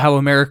talk about how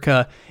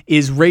America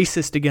is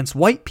racist against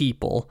white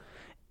people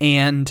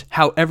and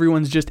how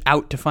everyone's just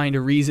out to find a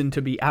reason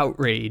to be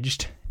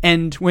outraged.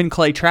 And when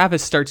Clay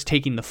Travis starts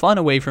taking the fun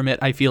away from it,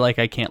 I feel like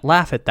I can't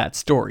laugh at that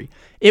story.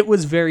 It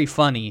was very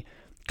funny.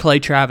 Clay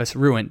Travis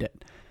ruined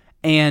it.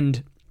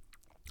 And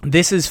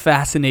this is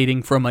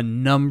fascinating from a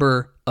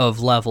number of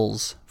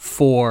levels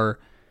for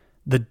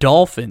the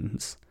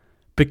Dolphins,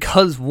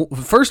 because,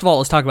 first of all,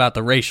 let's talk about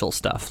the racial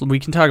stuff. We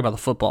can talk about the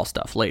football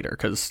stuff later,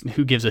 because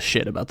who gives a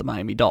shit about the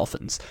Miami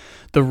Dolphins?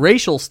 The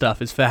racial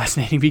stuff is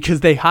fascinating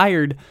because they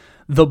hired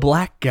the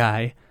black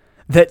guy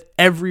that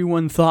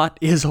everyone thought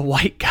is a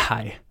white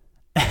guy.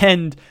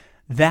 And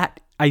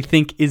that, I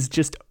think, is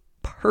just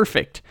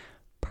perfect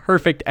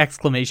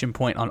exclamation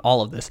point on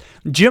all of this.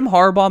 Jim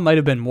Harbaugh might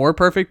have been more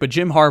perfect, but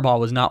Jim Harbaugh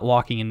was not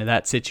walking into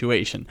that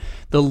situation.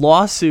 The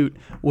lawsuit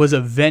was a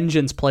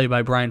vengeance play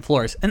by Brian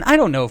Flores. And I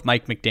don't know if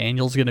Mike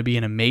McDaniel's going to be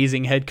an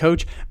amazing head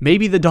coach.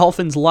 Maybe the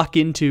Dolphins luck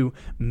into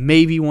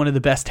maybe one of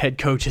the best head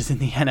coaches in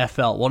the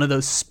NFL. One of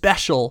those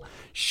special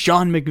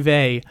Sean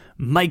McVay,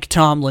 Mike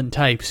Tomlin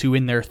types who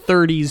in their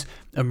 30s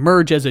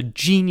emerge as a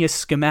genius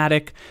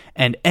schematic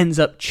and ends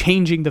up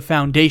changing the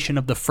foundation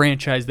of the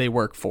franchise they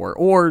work for.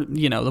 Or,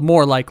 the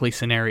more likely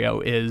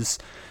scenario is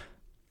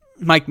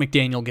Mike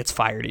McDaniel gets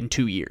fired in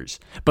 2 years.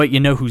 But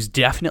you know who's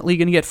definitely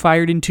going to get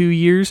fired in 2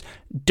 years?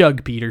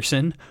 Doug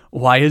Peterson.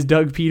 Why is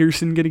Doug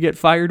Peterson going to get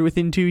fired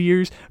within 2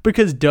 years?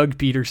 Because Doug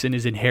Peterson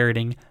is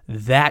inheriting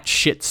that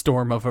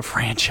shitstorm of a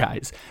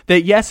franchise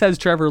that, yes, has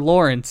Trevor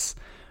Lawrence,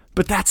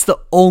 but that's the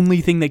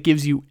only thing that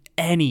gives you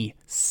any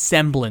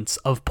semblance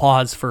of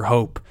pause for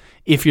hope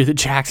if you're the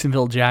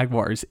Jacksonville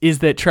Jaguars, is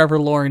that Trevor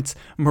Lawrence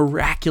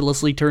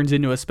miraculously turns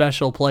into a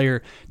special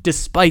player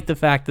despite the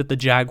fact that the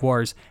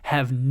Jaguars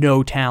have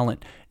no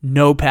talent,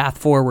 no path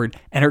forward,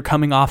 and are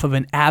coming off of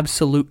an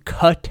absolute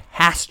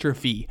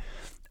catastrophe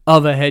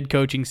of a head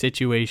coaching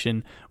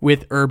situation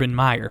with Urban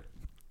Meyer.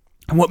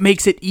 And what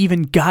makes it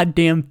even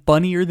goddamn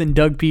funnier than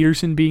Doug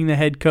Peterson being the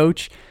head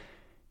coach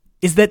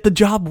is that the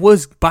job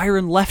was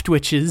Byron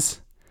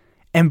Leftwich's,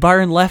 and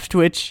Byron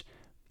Leftwich,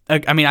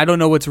 I don't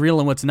know what's real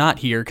and what's not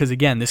here, because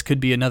again, this could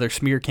be another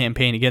smear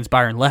campaign against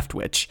Byron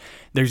Leftwich.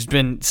 There's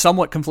been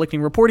somewhat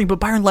conflicting reporting, but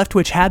Byron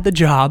Leftwich had the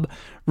job,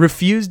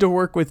 refused to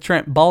work with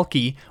Trent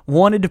Baalke,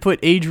 wanted to put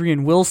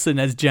Adrian Wilson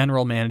as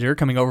general manager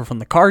coming over from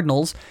the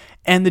Cardinals,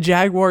 and the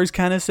Jaguars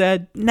kind of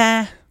said,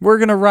 nah, we're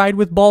going to ride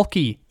with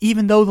Baalke,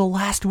 even though the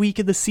last week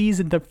of the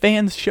season the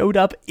fans showed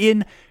up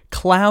in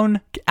clown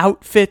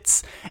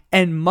outfits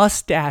and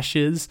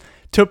mustaches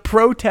to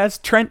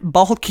protest Trent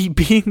Baalke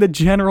being the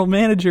general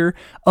manager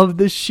of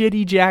the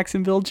shitty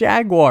Jacksonville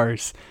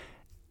Jaguars.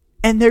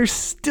 And they're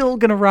still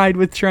going to ride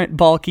with Trent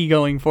Baalke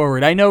going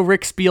forward. I know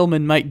Rick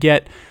Spielman might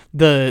get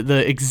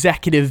the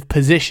executive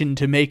position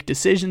to make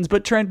decisions,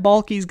 but Trent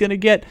Baalke's going to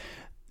get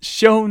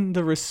shown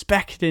the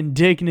respect and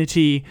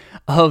dignity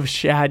of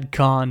Shad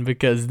Khan,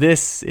 because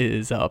this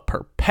is a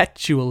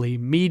perpetually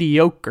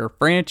mediocre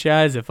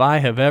franchise if I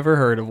have ever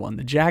heard of one.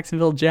 The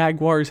Jacksonville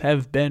Jaguars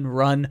have been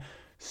run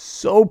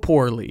so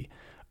poorly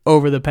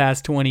over the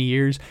past 20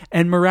 years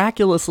and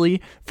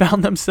miraculously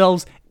found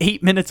themselves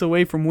 8 minutes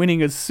away from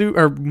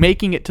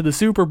making it to the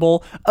Super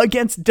Bowl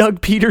against Doug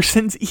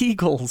Peterson's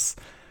Eagles.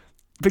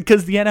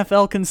 because the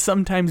NFL can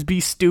sometimes be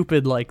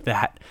stupid like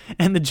that.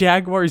 And the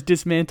Jaguars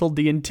dismantled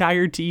the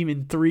entire team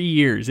in 3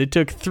 years. It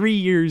took 3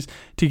 years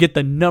to get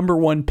the number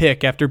 1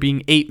 pick after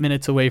being 8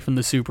 minutes away from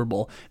the Super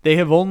Bowl. They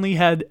have only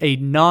had a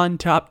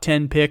non-top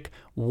 10 pick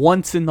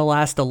once in the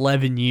last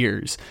 11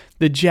 years.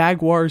 The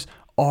Jaguars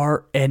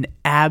are an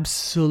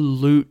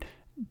absolute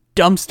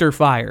dumpster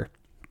fire.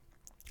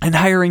 And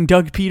hiring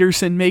Doug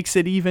Peterson makes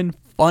it even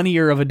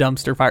funnier of a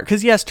dumpster fire.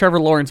 Because yes, Trevor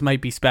Lawrence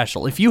might be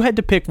special. If you had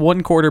to pick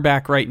one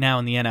quarterback right now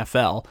in the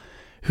NFL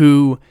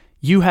who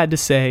you had to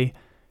say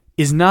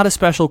is not a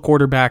special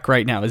quarterback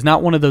right now, is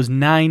not one of those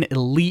 9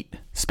 elite,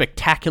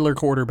 spectacular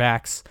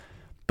quarterbacks,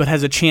 but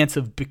has a chance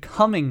of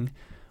becoming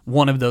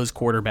one of those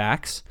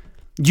quarterbacks,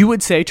 you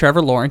would say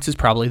Trevor Lawrence is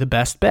probably the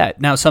best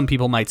bet. Now, some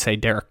people might say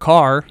Derek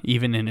Carr,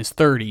 even in his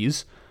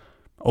 30s.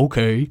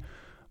 Okay.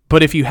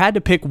 But if you had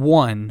to pick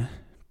one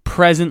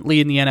presently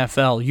in the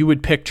NFL, you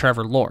would pick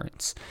Trevor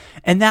Lawrence.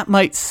 And that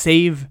might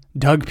save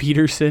Doug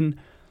Peterson.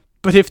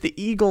 But if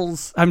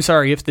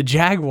the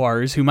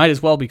Jaguars, who might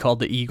as well be called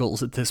the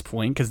Eagles at this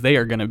point, because they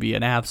are going to be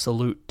an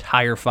absolute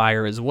tire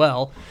fire as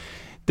well,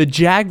 the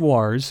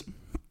Jaguars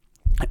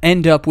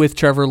end up with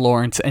Trevor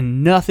Lawrence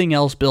and nothing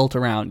else built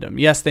around him.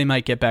 Yes, they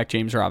might get back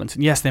James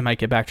Robinson. Yes, they might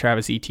get back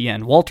Travis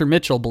Etienne. Walter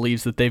Mitchell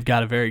believes that they've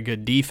got a very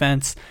good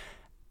defense.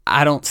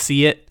 I don't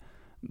see it.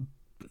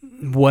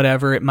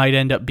 Whatever it might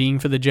end up being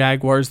for the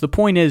Jaguars. The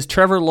point is,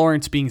 Trevor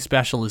Lawrence being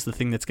special is the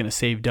thing that's going to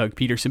save Doug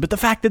Peterson. But the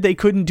fact that they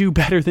couldn't do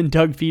better than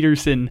Doug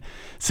Peterson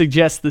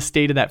suggests the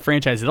state of that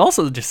franchise. It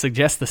also just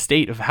suggests the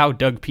state of how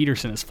Doug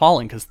Peterson is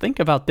falling. Because think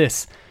about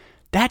this.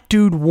 That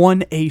dude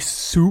won a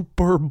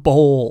Super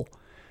Bowl.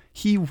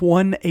 He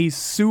won a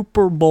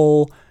Super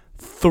Bowl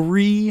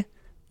 3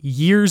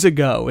 years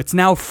ago. It's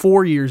now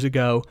 4 years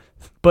ago.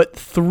 But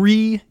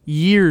 3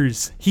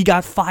 years. He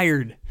got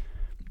fired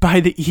by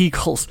the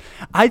Eagles.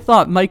 I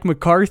thought Mike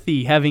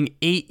McCarthy having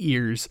 8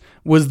 years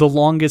was the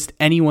longest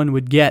anyone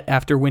would get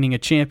after winning a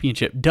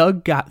championship.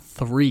 Doug got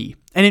 3.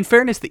 And in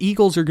fairness, the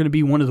Eagles are going to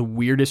be one of the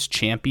weirdest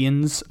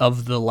champions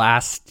of the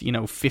last,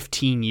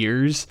 15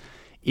 years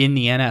in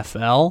the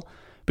NFL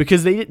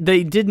because they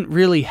didn't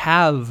really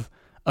have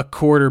a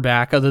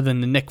quarterback other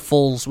than the Nick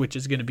Foles, which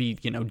is going to be,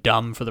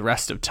 dumb for the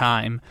rest of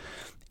time.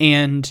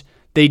 And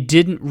they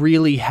didn't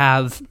really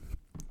have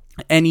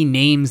any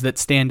names that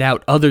stand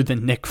out other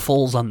than Nick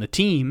Foles on the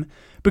team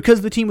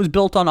because the team was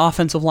built on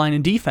offensive line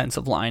and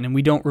defensive line, and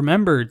we don't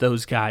remember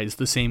those guys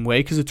the same way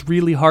because it's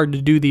really hard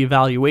to do the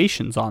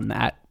evaluations on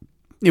that.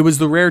 It was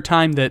the rare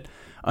time that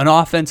an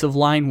offensive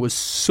line was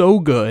so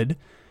good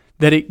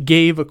that it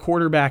gave a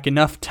quarterback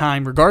enough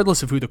time,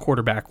 regardless of who the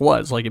quarterback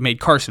was. Like, it made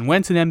Carson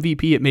Wentz an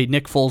MVP, it made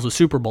Nick Foles a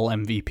Super Bowl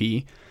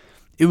MVP.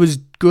 It was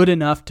good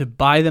enough to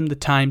buy them the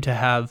time to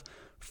have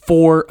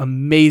 4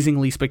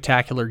 amazingly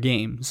spectacular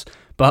games,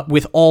 but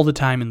with all the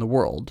time in the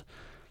world.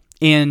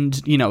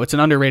 And, it's an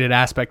underrated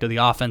aspect of the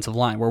offensive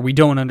line where we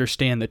don't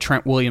understand that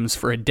Trent Williams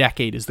for a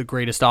decade is the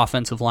greatest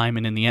offensive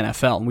lineman in the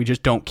NFL, and we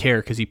just don't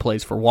care because he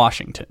plays for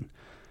Washington.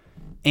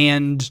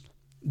 And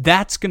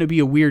that's going to be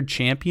a weird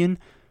champion,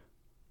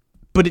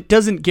 but it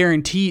doesn't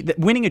guarantee that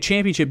winning a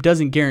championship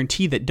doesn't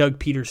guarantee that Doug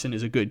Peterson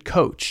is a good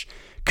coach.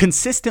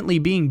 Consistently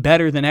being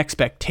better than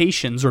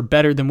expectations or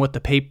better than what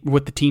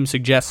the team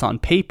suggests on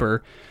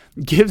paper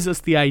gives us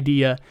the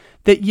idea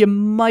that you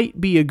might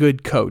be a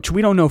good coach.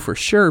 We don't know for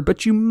sure,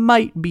 but you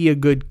might be a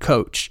good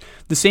coach.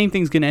 The same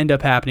thing's going to end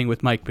up happening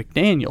with Mike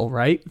McDaniel,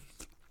 right?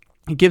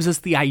 It gives us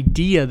the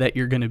idea that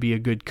you're going to be a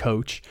good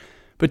coach,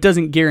 but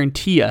doesn't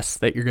guarantee us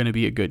that you're going to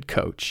be a good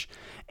coach.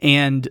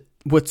 And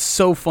what's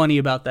so funny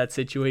about that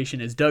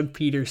situation is Doug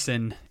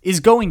Peterson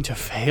is going to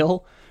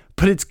fail,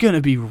 but it's going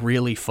to be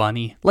really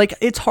funny. Like,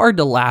 it's hard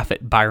to laugh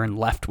at Byron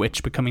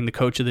Leftwich becoming the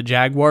coach of the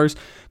Jaguars.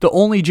 The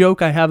only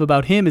joke I have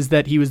about him is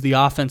that he was the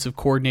offensive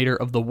coordinator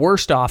of the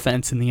worst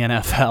offense in the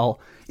NFL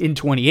in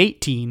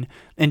 2018.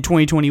 In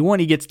 2021,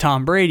 he gets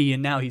Tom Brady,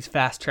 and now he's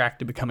fast-tracked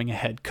to becoming a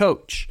head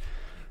coach.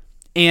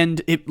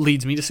 And it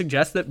leads me to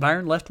suggest that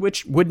Byron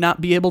Leftwich would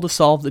not be able to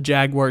solve the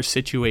Jaguars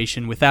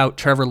situation without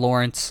Trevor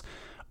Lawrence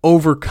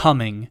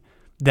overcoming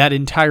that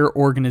entire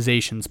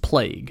organization's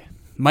plague.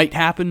 Might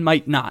happen,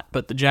 might not,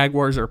 but the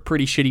Jaguars are a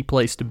pretty shitty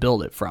place to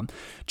build it from.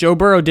 Joe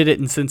Burrow did it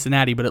in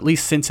Cincinnati, but at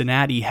least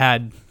Cincinnati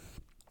had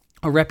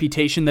a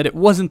reputation that it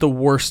wasn't the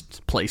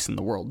worst place in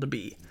the world to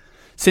be.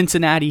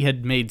 Cincinnati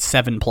had made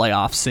 7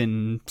 playoffs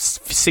in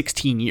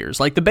 16 years.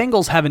 Like, the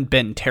Bengals haven't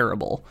been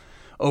terrible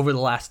over the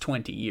last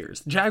 20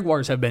 years. The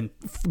Jaguars have been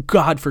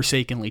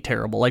godforsakenly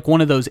terrible, like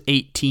one of those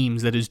 8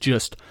 teams that is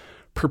just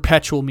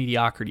perpetual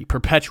mediocrity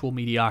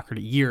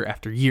year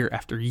after year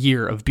after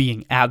year of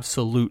being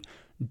absolute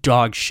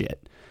dog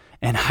shit.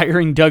 And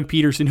hiring Doug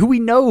Peterson, who we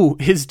know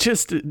is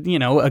just,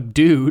 a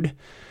dude.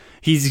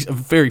 He's a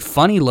very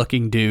funny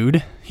looking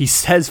dude. He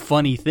says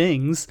funny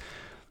things.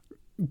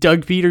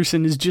 Doug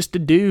Peterson is just a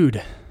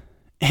dude.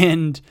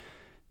 And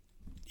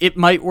it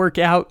might work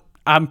out.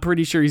 I'm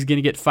pretty sure he's going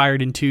to get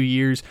fired in 2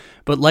 years.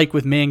 But like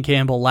with Man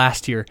Campbell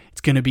last year,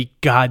 it's going to be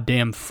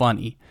goddamn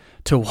funny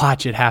to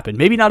watch it happen.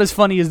 Maybe not as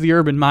funny as the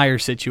Urban Meyer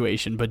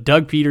situation, but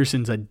Doug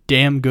Peterson's a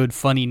damn good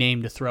funny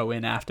name to throw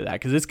in after that,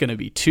 because it's going to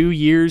be 2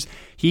 years.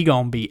 He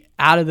going to be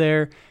out of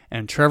there,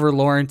 and Trevor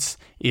Lawrence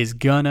is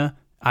going to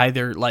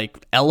either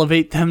like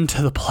elevate them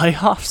to the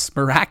playoffs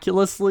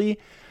miraculously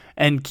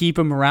and keep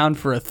him around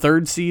for a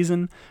third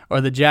season,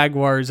 or the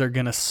Jaguars are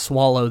going to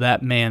swallow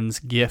that man's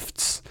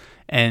gifts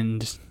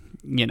and,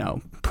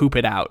 poop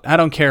it out. I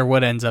don't care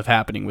what ends up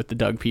happening with the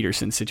Doug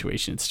Peterson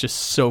situation. It's just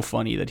so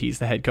funny that he's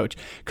the head coach,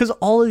 because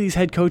all of these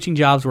head coaching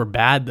jobs were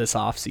bad this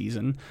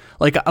offseason.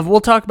 Like,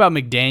 we'll talk about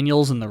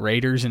McDaniels and the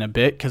Raiders in a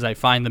bit, because I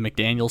find the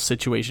McDaniels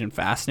situation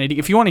fascinating.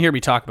 If you want to hear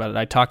me talk about it,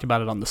 I talked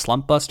about it on the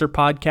Slump Buster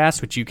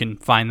podcast, which you can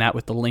find that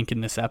with the link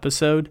in this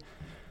episode.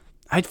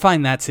 I'd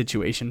find that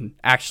situation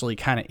actually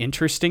kind of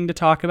interesting to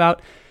talk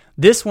about.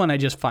 This one I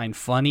just find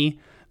funny.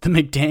 The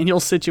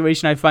McDaniels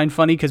situation I find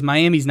funny because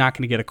Miami's not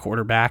going to get a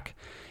quarterback.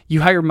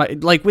 You hire,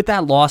 like with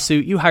that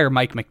lawsuit, you hire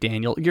Mike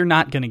McDaniel. You're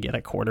not going to get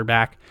a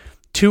quarterback.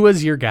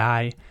 Tua's your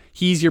guy.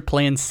 He's your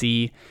plan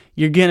C.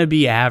 You're going to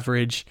be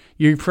average.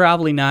 You're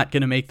probably not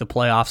going to make the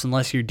playoffs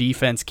unless your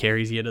defense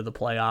carries you to the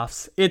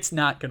playoffs. It's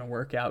not going to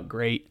work out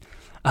great.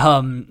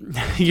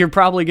 You're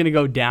probably going to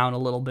go down a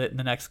little bit in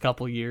the next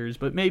couple years,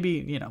 but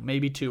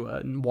maybe Tua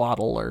and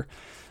Waddle or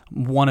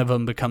one of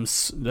them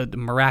becomes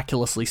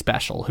miraculously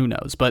special. Who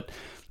knows? But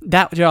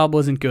that job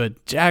wasn't good.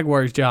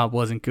 Jaguars' job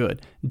wasn't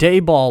good.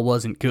 Dayball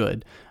wasn't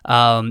good.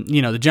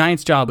 The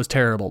Giants' job was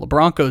terrible. The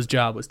Broncos'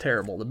 job was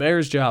terrible. The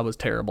Bears' job was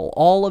terrible.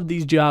 All of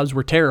these jobs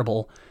were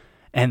terrible,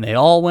 and they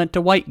all went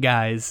to white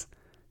guys,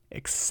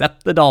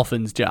 except the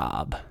Dolphins'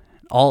 job.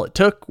 All it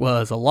took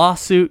was a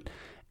lawsuit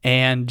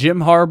and Jim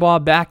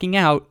Harbaugh backing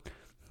out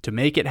to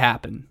make it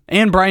happen.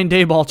 And Brian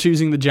Daboll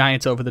choosing the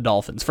Giants over the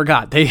Dolphins.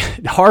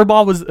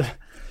 Harbaugh was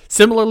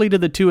similarly to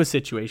the Tua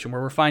situation,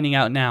 where we're finding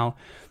out now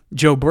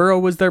Joe Burrow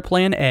was their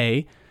plan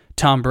A,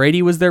 Tom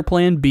Brady was their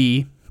plan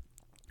B,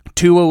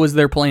 Tua was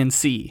their plan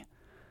C.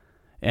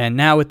 And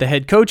now with the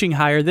head coaching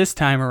hire this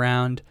time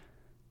around,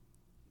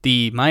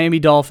 the Miami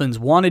Dolphins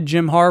wanted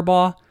Jim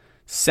Harbaugh.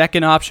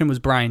 Second option was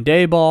Brian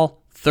Daboll.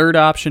 Third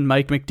option,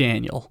 Mike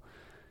McDaniel.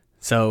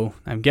 So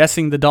I'm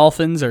guessing the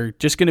Dolphins are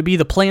just going to be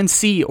the plan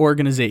C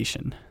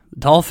organization. The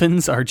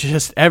Dolphins are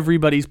just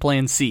everybody's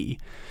plan C.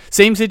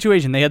 Same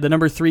situation. They had the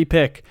number 3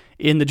 pick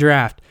in the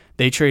draft.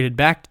 They traded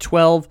back to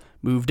 12,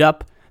 moved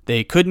up.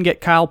 They couldn't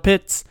get Kyle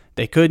Pitts.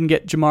 They couldn't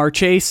get Jamar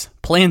Chase.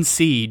 Plan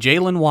C,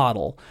 Jalen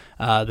Waddle.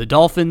 The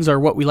Dolphins are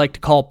what we like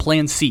to call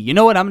Plan C. You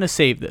know what? I'm going to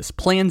save this.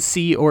 Plan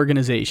C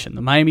organization.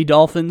 The Miami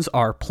Dolphins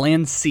are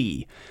Plan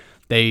C.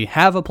 They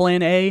have a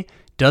Plan A.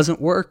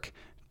 Doesn't work.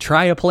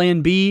 Try a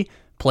Plan B.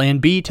 Plan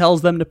B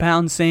tells them to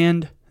pound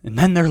sand. And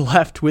then they're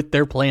left with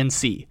their Plan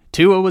C.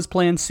 Tua was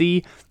Plan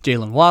C.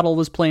 Jalen Waddle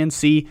was Plan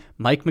C.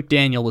 Mike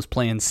McDaniel was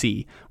Plan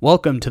C.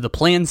 Welcome to the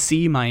Plan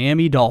C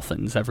Miami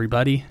Dolphins,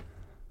 everybody.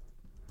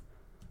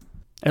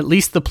 At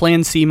least the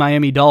Plan C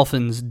Miami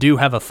Dolphins do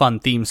have a fun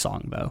theme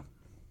song, though.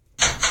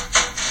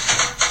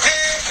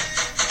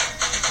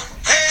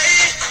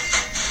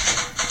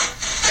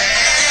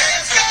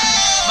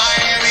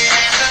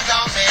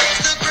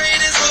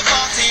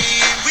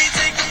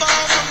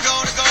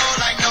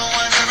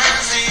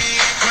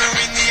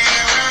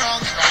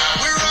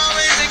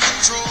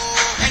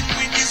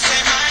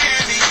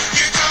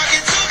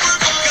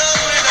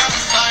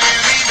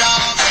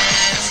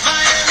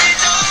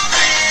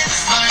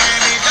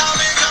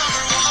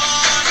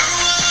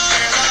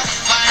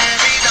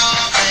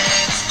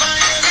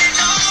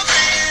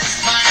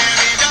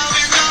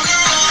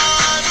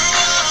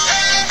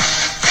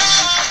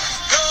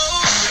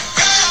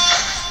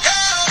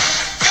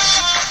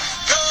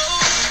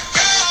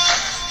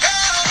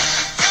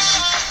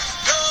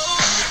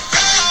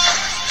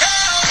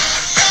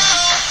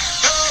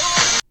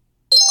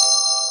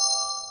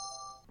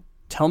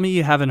 Tell me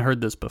you haven't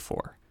heard this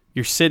before.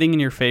 You're sitting in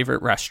your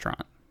favorite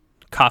restaurant,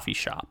 coffee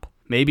shop.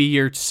 Maybe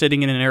you're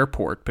sitting in an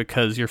airport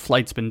because your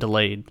flight's been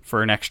delayed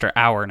for an extra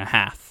hour and a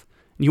half.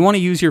 You want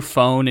to use your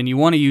phone and you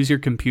want to use your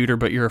computer,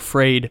 but you're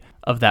afraid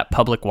of that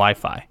public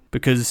Wi-Fi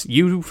because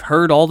you've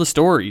heard all the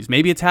stories.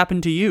 Maybe it's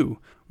happened to you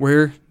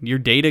where your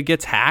data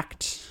gets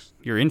hacked.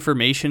 Your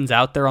information's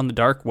out there on the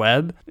dark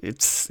web.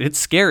 It's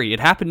scary. It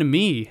happened to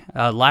me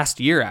last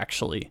year,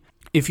 actually.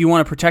 If you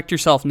want to protect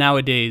yourself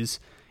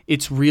nowadays,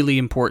 it's really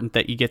important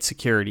that you get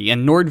security,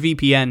 and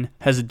NordVPN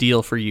has a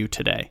deal for you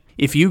today.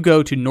 If you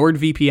go to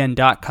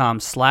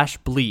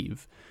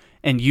nordvpn.com/Bleav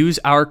and use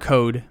our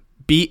code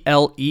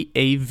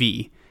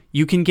BLEAV,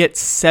 you can get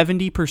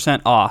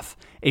 70% off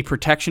a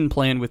protection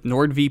plan with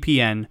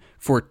NordVPN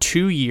for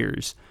 2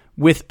 years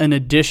with an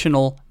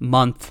additional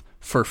month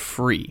for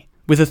free.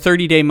 With a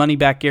 30-day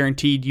money-back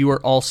guaranteed, you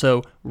are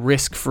also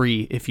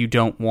risk-free if you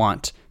don't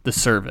want the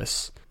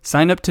service.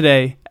 Sign up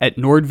today at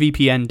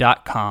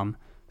nordvpn.com/Bleav.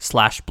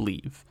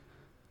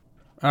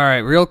 All right,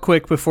 real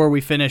quick before we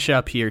finish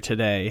up here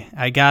today,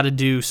 I got to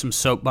do some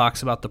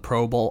soapbox about the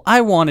Pro Bowl.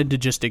 I wanted to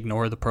just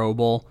ignore the Pro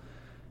Bowl.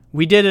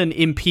 We did an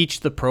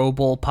Impeach the Pro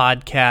Bowl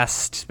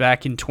podcast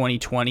back in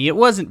 2020. It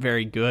wasn't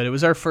very good. It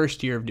was our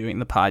first year of doing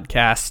the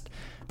podcast,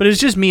 but it was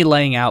just me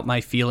laying out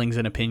my feelings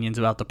and opinions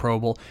about the Pro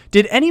Bowl.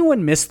 Did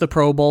anyone miss the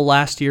Pro Bowl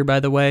last year, by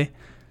the way?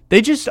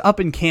 They just up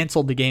and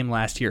canceled the game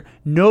last year.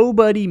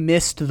 Nobody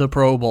missed the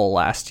Pro Bowl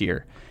last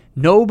year.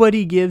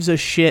 Nobody gives a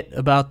shit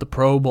about the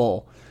Pro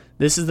Bowl.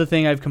 This is the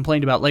thing I've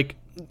complained about. Like,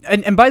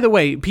 and by the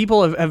way,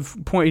 people have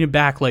pointed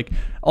back like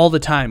all the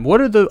time.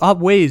 What are the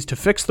ways to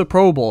fix the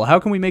Pro Bowl? How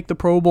can we make the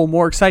Pro Bowl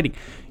more exciting?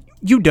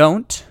 You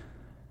don't.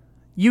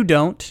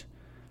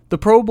 The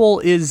Pro Bowl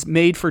is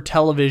made for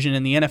television,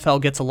 and the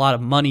NFL gets a lot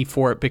of money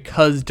for it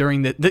because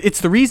during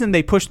it's the reason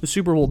they push the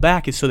Super Bowl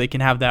back is so they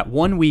can have that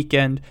one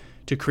weekend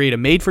to create a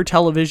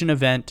made-for-television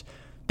event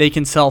they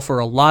can sell for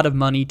a lot of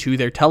money to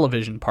their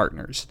television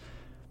partners.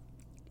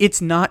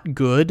 It's not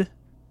good.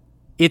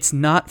 It's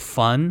not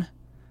fun.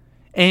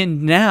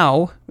 And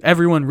now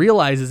everyone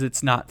realizes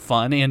it's not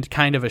fun and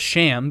kind of a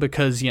sham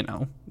because,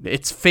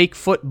 it's fake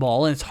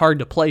football and it's hard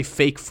to play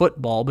fake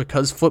football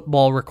because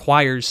football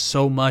requires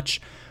so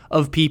much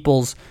of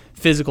people's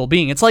physical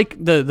being. It's like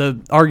the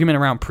argument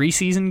around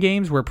preseason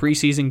games where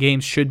preseason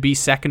games should be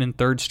second and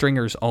third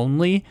stringers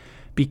only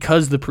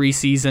because the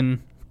preseason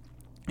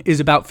is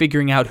about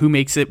figuring out who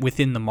makes it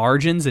within the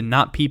margins and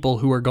not people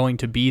who are going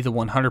to be the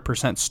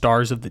 100%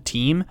 stars of the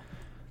team.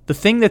 The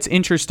thing that's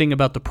interesting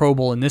about the Pro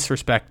Bowl in this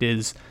respect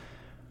is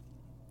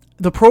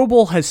the Pro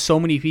Bowl has so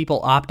many people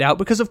opt out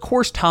because, of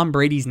course, Tom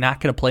Brady's not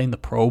going to play in the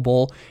Pro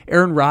Bowl.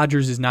 Aaron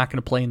Rodgers is not going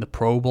to play in the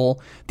Pro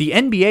Bowl. The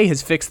NBA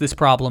has fixed this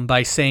problem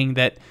by saying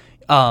that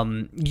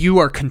you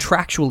are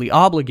contractually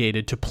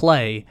obligated to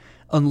play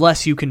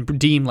unless you can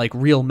deem like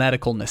real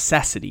medical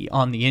necessity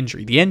on the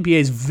injury. The NBA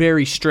is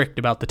very strict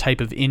about the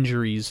type of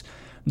injuries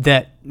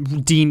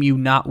that deem you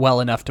not well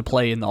enough to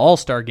play in the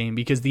All-Star game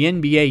because the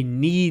NBA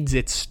needs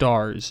its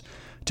stars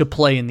to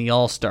play in the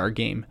All-Star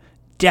game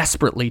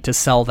desperately to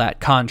sell that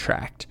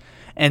contract.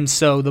 And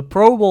so the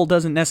Pro Bowl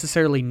doesn't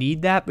necessarily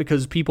need that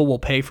because people will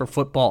pay for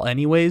football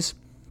anyways.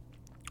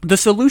 The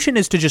solution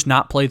is to just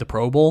not play the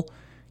Pro Bowl.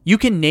 You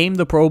can name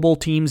the Pro Bowl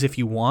teams if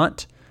you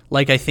want,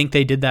 like I think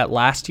they did that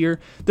last year.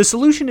 The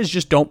solution is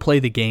just don't play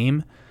the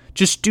game.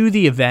 Just do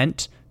the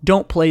event.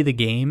 Don't play the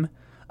game.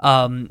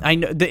 I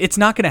know it's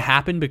not going to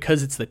happen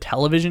because it's the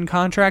television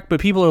contract, but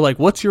people are like,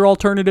 what's your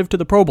alternative to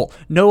the Pro Bowl?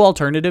 No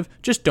alternative.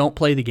 Just don't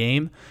play the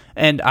game.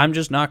 And I'm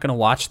just not going to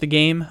watch the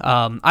game.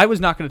 I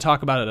was not going to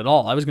talk about it at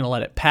all. I was going to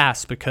let it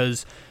pass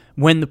because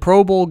when the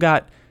Pro Bowl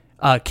got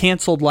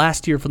canceled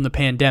last year from the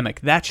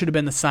pandemic, that should have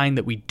been the sign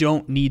that we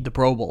don't need the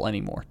Pro Bowl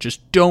anymore.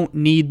 Just don't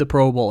need the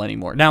Pro Bowl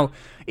anymore. Now,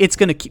 it's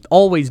going to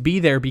always be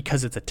there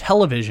because it's a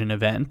television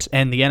event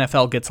and the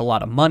NFL gets a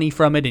lot of money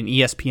from it and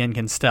ESPN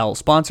can sell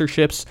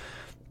sponsorships.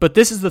 But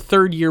this is the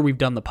third year we've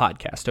done the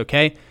podcast,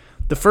 okay?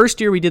 The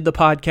first year we did the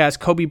podcast,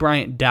 Kobe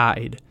Bryant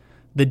died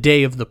the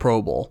day of the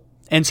Pro Bowl.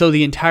 And so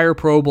the entire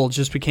Pro Bowl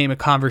just became a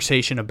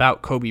conversation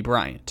about Kobe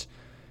Bryant.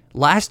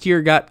 Last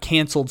year got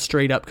canceled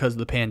straight up because of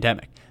the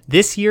pandemic.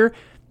 This year,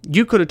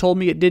 you could have told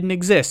me it didn't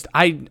exist.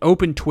 I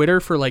opened Twitter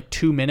for like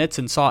 2 minutes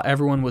and saw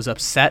everyone was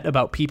upset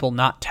about people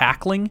not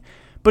tackling.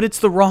 But it's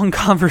the wrong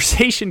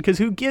conversation because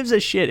who gives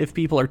a shit if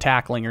people are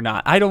tackling or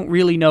not? I don't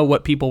really know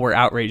what people were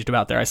outraged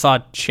about there. I saw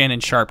Shannon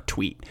Sharp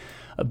tweet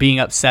being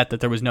upset that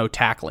there was no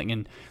tackling.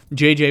 And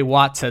J.J.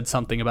 Watt said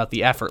something about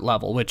the effort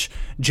level, which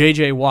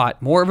J.J. Watt,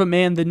 more of a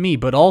man than me,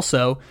 but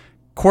also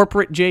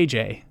corporate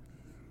J.J.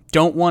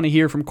 Don't want to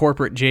hear from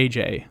corporate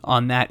J.J.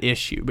 on that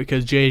issue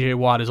because J.J.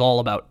 Watt is all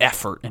about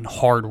effort and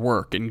hard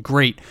work and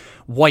great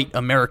white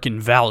American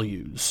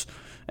values.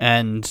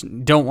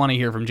 And don't want to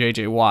hear from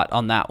J.J. Watt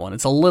on that one.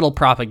 It's a little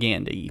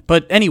propaganda-y.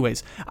 But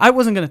anyways, I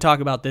wasn't going to talk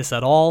about this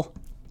at all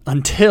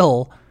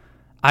until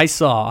I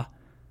saw,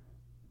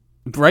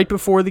 right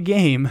before the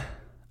game,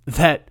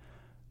 that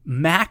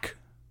Mac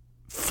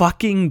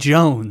fucking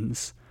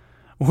Jones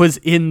was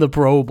in the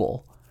Pro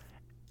Bowl.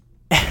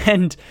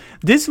 And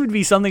this would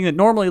be something that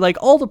normally, like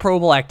all the Pro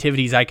Bowl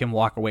activities I can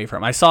walk away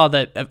from. I saw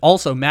that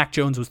also Mac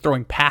Jones was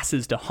throwing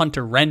passes to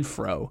Hunter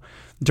Renfrow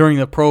during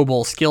the Pro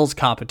Bowl skills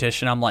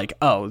competition. I'm like,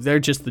 oh, they're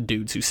just the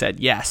dudes who said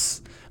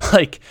yes.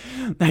 Like,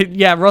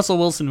 yeah, Russell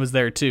Wilson was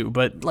there too,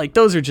 but like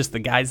those are just the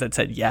guys that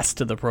said yes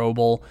to the Pro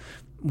Bowl.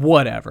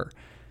 Whatever.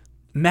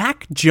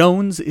 Mac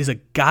Jones is a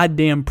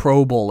goddamn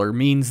Pro Bowler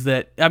means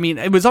that, I mean,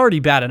 it was already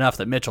bad enough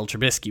that Mitchell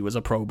Trubisky was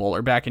a Pro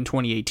Bowler back in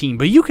 2018,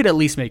 but you could at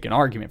least make an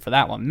argument for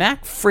that one.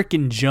 Mac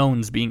frickin'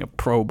 Jones being a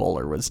Pro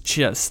Bowler was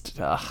just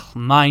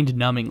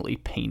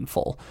mind-numbingly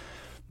painful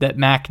that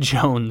Mac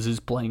Jones is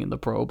playing in the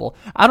Pro Bowl.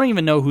 I don't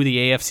even know who the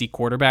AFC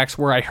quarterbacks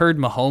were. I heard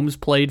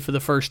Mahomes played for the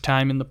first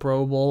time in the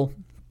Pro Bowl.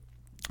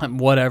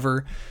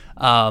 Whatever.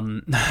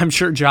 I'm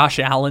sure Josh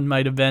Allen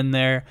might have been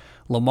there.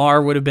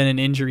 Lamar would have been an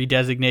injury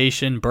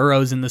designation.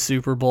 Burrow's in the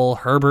Super Bowl.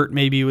 Herbert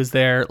maybe was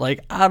there. Like,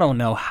 I don't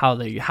know how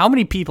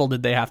many people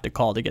did they have to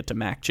call to get to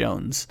Mac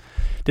Jones?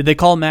 Did they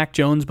call Mac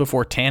Jones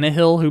before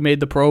Tannehill, who made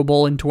the Pro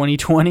Bowl in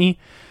 2020?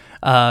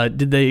 Who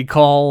did they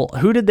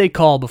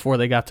call before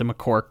they got to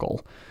McCorkle?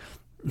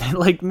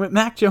 Like,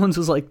 Mac Jones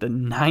was like the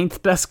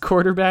 9th best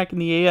quarterback in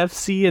the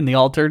AFC, and the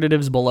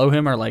alternatives below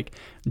him are like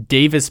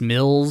Davis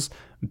Mills,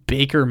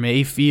 Baker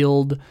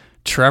Mayfield,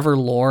 Trevor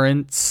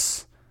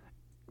Lawrence.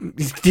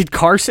 Did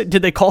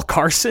they call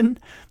Carson?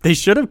 They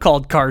should have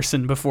called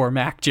Carson before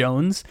Mac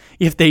Jones.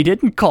 If they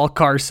didn't call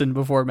Carson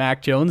before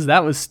Mac Jones,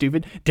 that was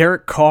stupid.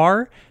 Derek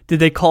Carr? Did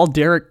they call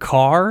Derek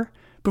Carr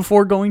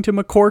before going to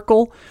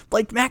McCorkle?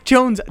 Like, Mac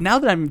Jones, now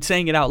that I'm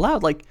saying it out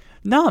loud, like,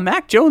 no,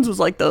 Mac Jones was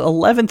like the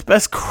 11th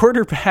best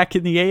quarterback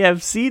in the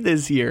AFC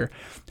this year.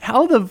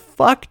 How the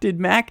fuck did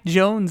Mac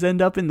Jones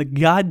end up in the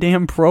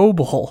goddamn Pro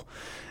Bowl?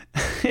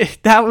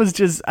 That was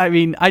just, I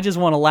mean, I just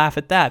want to laugh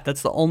at that.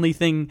 That's the only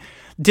thing.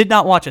 Did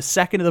not watch a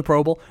second of the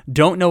Pro Bowl.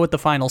 Don't know what the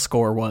final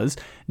score was.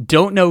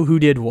 Don't know who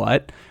did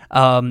what.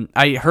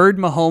 I heard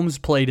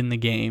Mahomes played in the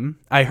game.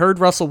 I heard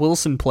Russell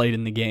Wilson played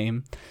in the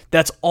game.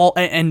 That's all.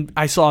 And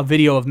I saw a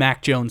video of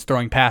Mac Jones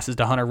throwing passes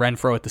to Hunter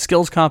Renfrow at the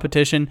skills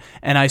competition.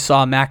 And I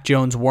saw Mac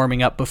Jones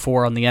warming up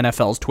before on the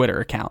NFL's Twitter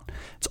account.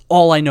 It's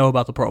all I know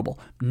about the Pro Bowl.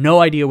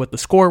 No idea what the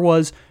score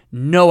was.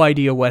 No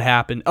idea what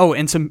happened. Oh,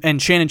 and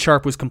Shannon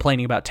Sharp was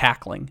complaining about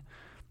tackling.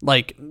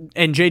 Like,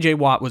 and JJ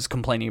Watt was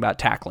complaining about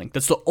tackling.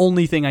 That's the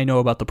only thing I know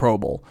about the Pro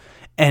Bowl.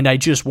 And I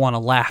just want to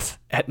laugh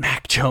at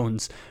Mac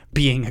Jones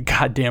being a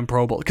goddamn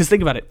Pro Bowl. Because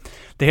think about it.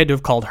 They had to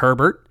have called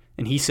Herbert,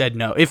 and he said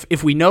no.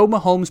 If we know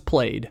Mahomes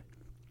played,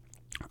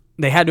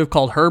 they had to have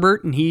called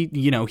Herbert, and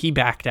he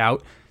backed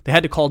out. They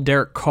had to call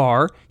Derek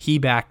Carr. He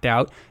backed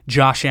out.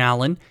 Josh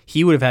Allen,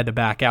 he would have had to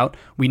back out.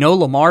 We know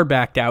Lamar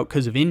backed out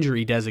because of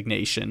injury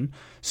designation.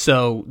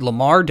 So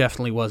Lamar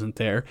definitely wasn't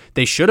there.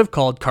 They should have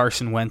called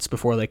Carson Wentz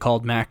before they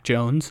called Mac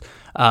Jones.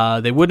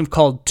 They wouldn't have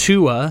called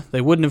Tua.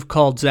 They wouldn't have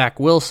called Zach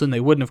Wilson.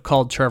 They wouldn't have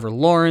called Trevor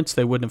Lawrence.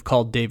 They wouldn't have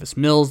called Davis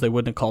Mills. They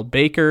wouldn't have called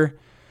Baker.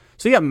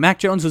 So yeah, Mac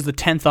Jones was the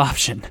 10th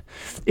option.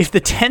 If the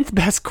 10th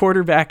best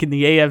quarterback in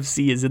the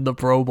AFC is in the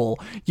Pro Bowl,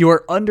 you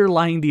are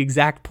underlying the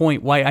exact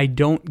point why I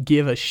don't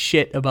give a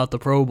shit about the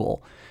Pro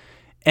Bowl.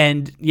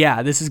 And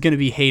yeah, this is going to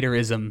be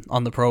haterism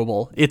on the Pro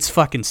Bowl. It's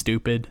fucking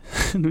stupid.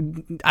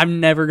 I'm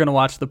never going to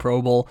watch the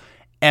Pro Bowl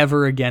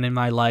ever again in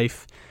my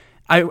life.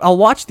 I'll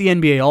watch the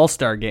NBA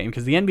All-Star Game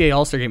because the NBA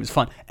All-Star Game is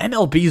fun.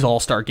 MLB's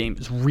All-Star Game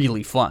is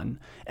really fun.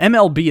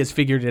 MLB has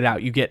figured it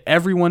out. You get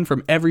everyone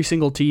from every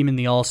single team in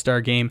the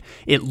All-Star Game.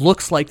 It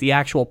looks like the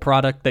actual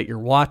product that you're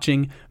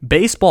watching.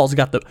 Baseball's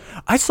got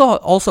I saw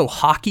also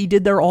hockey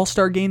did their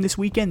All-Star Game this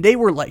weekend. They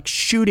were like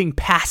shooting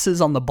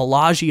passes on the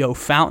Bellagio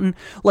fountain.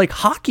 Like,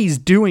 hockey's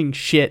doing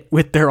shit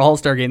with their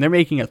All-Star Game. They're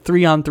making a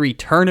 3-on-3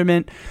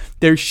 tournament.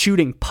 They're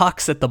shooting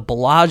pucks at the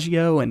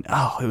Bellagio, and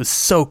oh, it was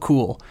so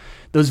cool.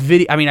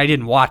 I mean, I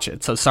didn't watch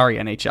it, so sorry,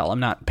 NHL. I'm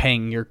not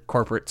paying your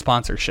corporate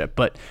sponsorship,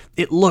 but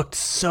it looked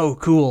so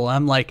cool.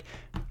 I'm like,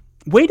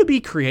 way to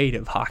be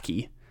creative,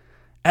 hockey.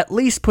 At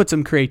least put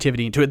some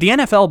creativity into it. The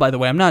NFL, by the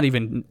way, I'm not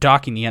even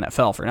docking the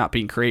NFL for not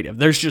being creative.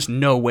 There's just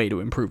no way to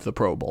improve the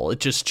Pro Bowl. It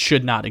just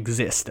should not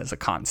exist as a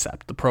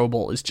concept. The Pro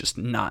Bowl is just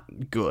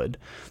not good.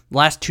 The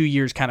last 2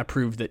 years kind of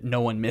proved that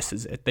no one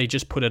misses it. They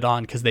just put it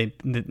on because they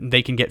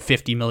can get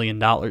 $50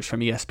 million from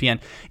ESPN.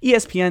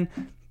 ESPN,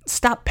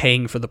 stop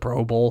paying for the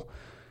Pro Bowl.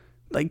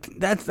 Like,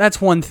 that's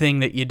one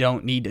thing that you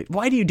don't need.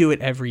 Why do you do it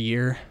every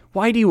year?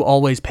 Why do you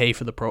always pay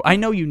for the Pro? I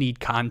know you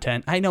need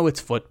content. I know it's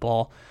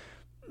football.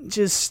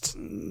 Just,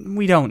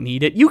 we don't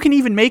need it. You can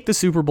even make the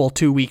Super Bowl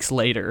 2 weeks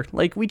later.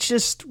 Like, we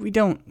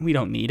don't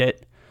need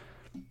it.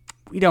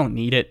 We don't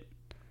need it.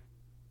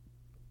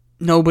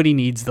 Nobody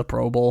needs the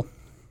Pro Bowl.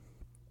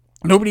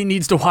 Nobody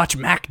needs to watch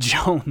Mac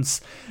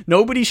Jones.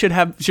 Nobody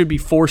should be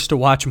forced to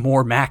watch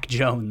more Mac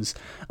Jones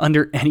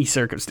under any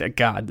circumstance.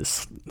 God,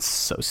 this is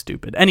so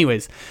stupid.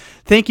 Anyways,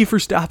 thank you for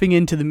stopping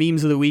into the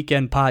Memes of the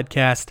Weekend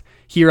podcast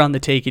here on the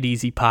Take It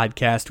Easy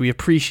podcast. We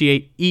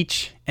appreciate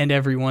each and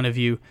every one of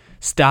you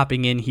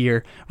stopping in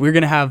here. We're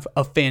going to have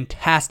a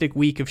fantastic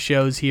week of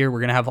shows here.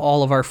 We're going to have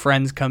all of our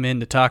friends come in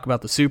to talk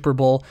about the Super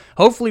Bowl.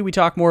 Hopefully we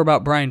talk more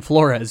about Brian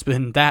Flores,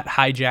 but that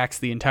hijacks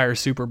the entire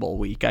Super Bowl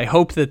week. I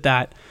hope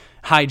that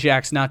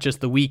hijacks not just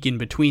the week in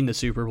between the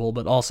Super Bowl,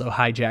 but also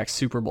hijacks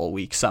Super Bowl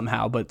week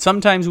somehow. But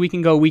sometimes we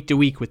can go week to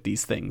week with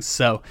these things,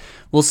 so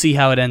we'll see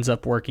how it ends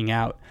up working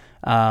out.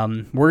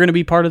 We're going to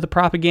be part of the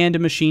propaganda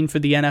machine for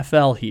the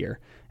NFL here,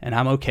 and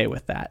I'm okay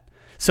with that.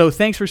 So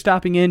thanks for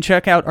stopping in.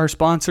 Check out our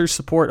sponsors,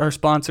 support our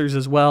sponsors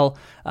as well.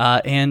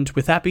 And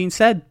with that being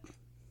said,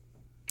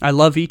 I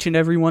love each and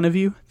every one of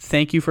you.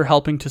 Thank you for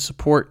helping to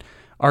support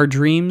our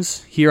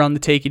dreams here on the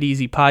Take It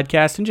Easy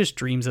podcast, and just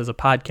dreams as a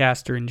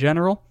podcaster in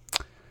general.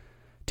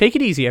 Take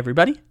it easy,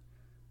 everybody.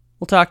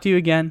 We'll talk to you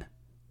again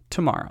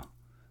tomorrow.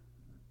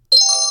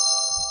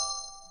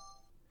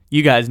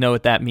 You guys know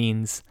what that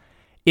means.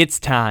 It's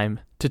time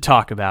to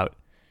talk about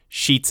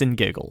Sheets and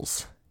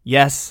Giggles.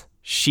 Yes,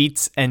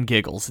 Sheets and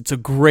Giggles. It's a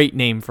great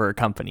name for a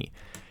company.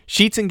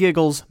 Sheets and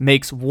Giggles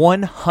makes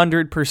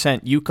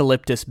 100%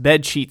 eucalyptus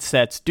bed sheet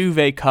sets,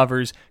 duvet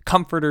covers,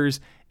 comforters,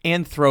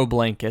 and throw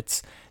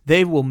blankets.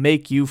 They will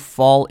make you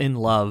fall in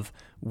love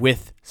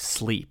with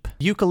sleep.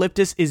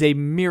 Eucalyptus is a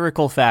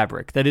miracle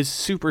fabric that is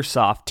super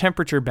soft,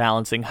 temperature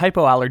balancing,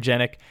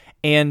 hypoallergenic,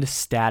 and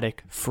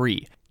static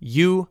free.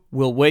 You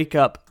will wake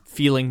up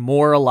feeling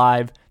more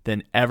alive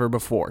than ever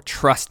before.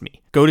 Trust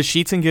me. Go to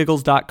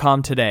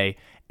sheetsandgiggles.com today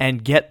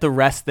and get the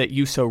rest that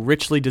you so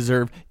richly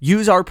deserve.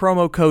 Use our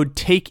promo code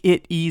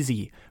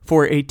TAKEITEASY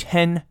for a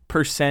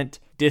 10%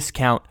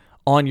 discount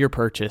on your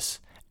purchase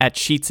at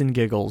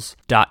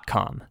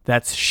sheetsandgiggles.com.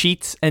 That's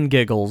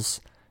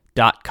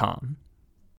sheetsandgiggles.com.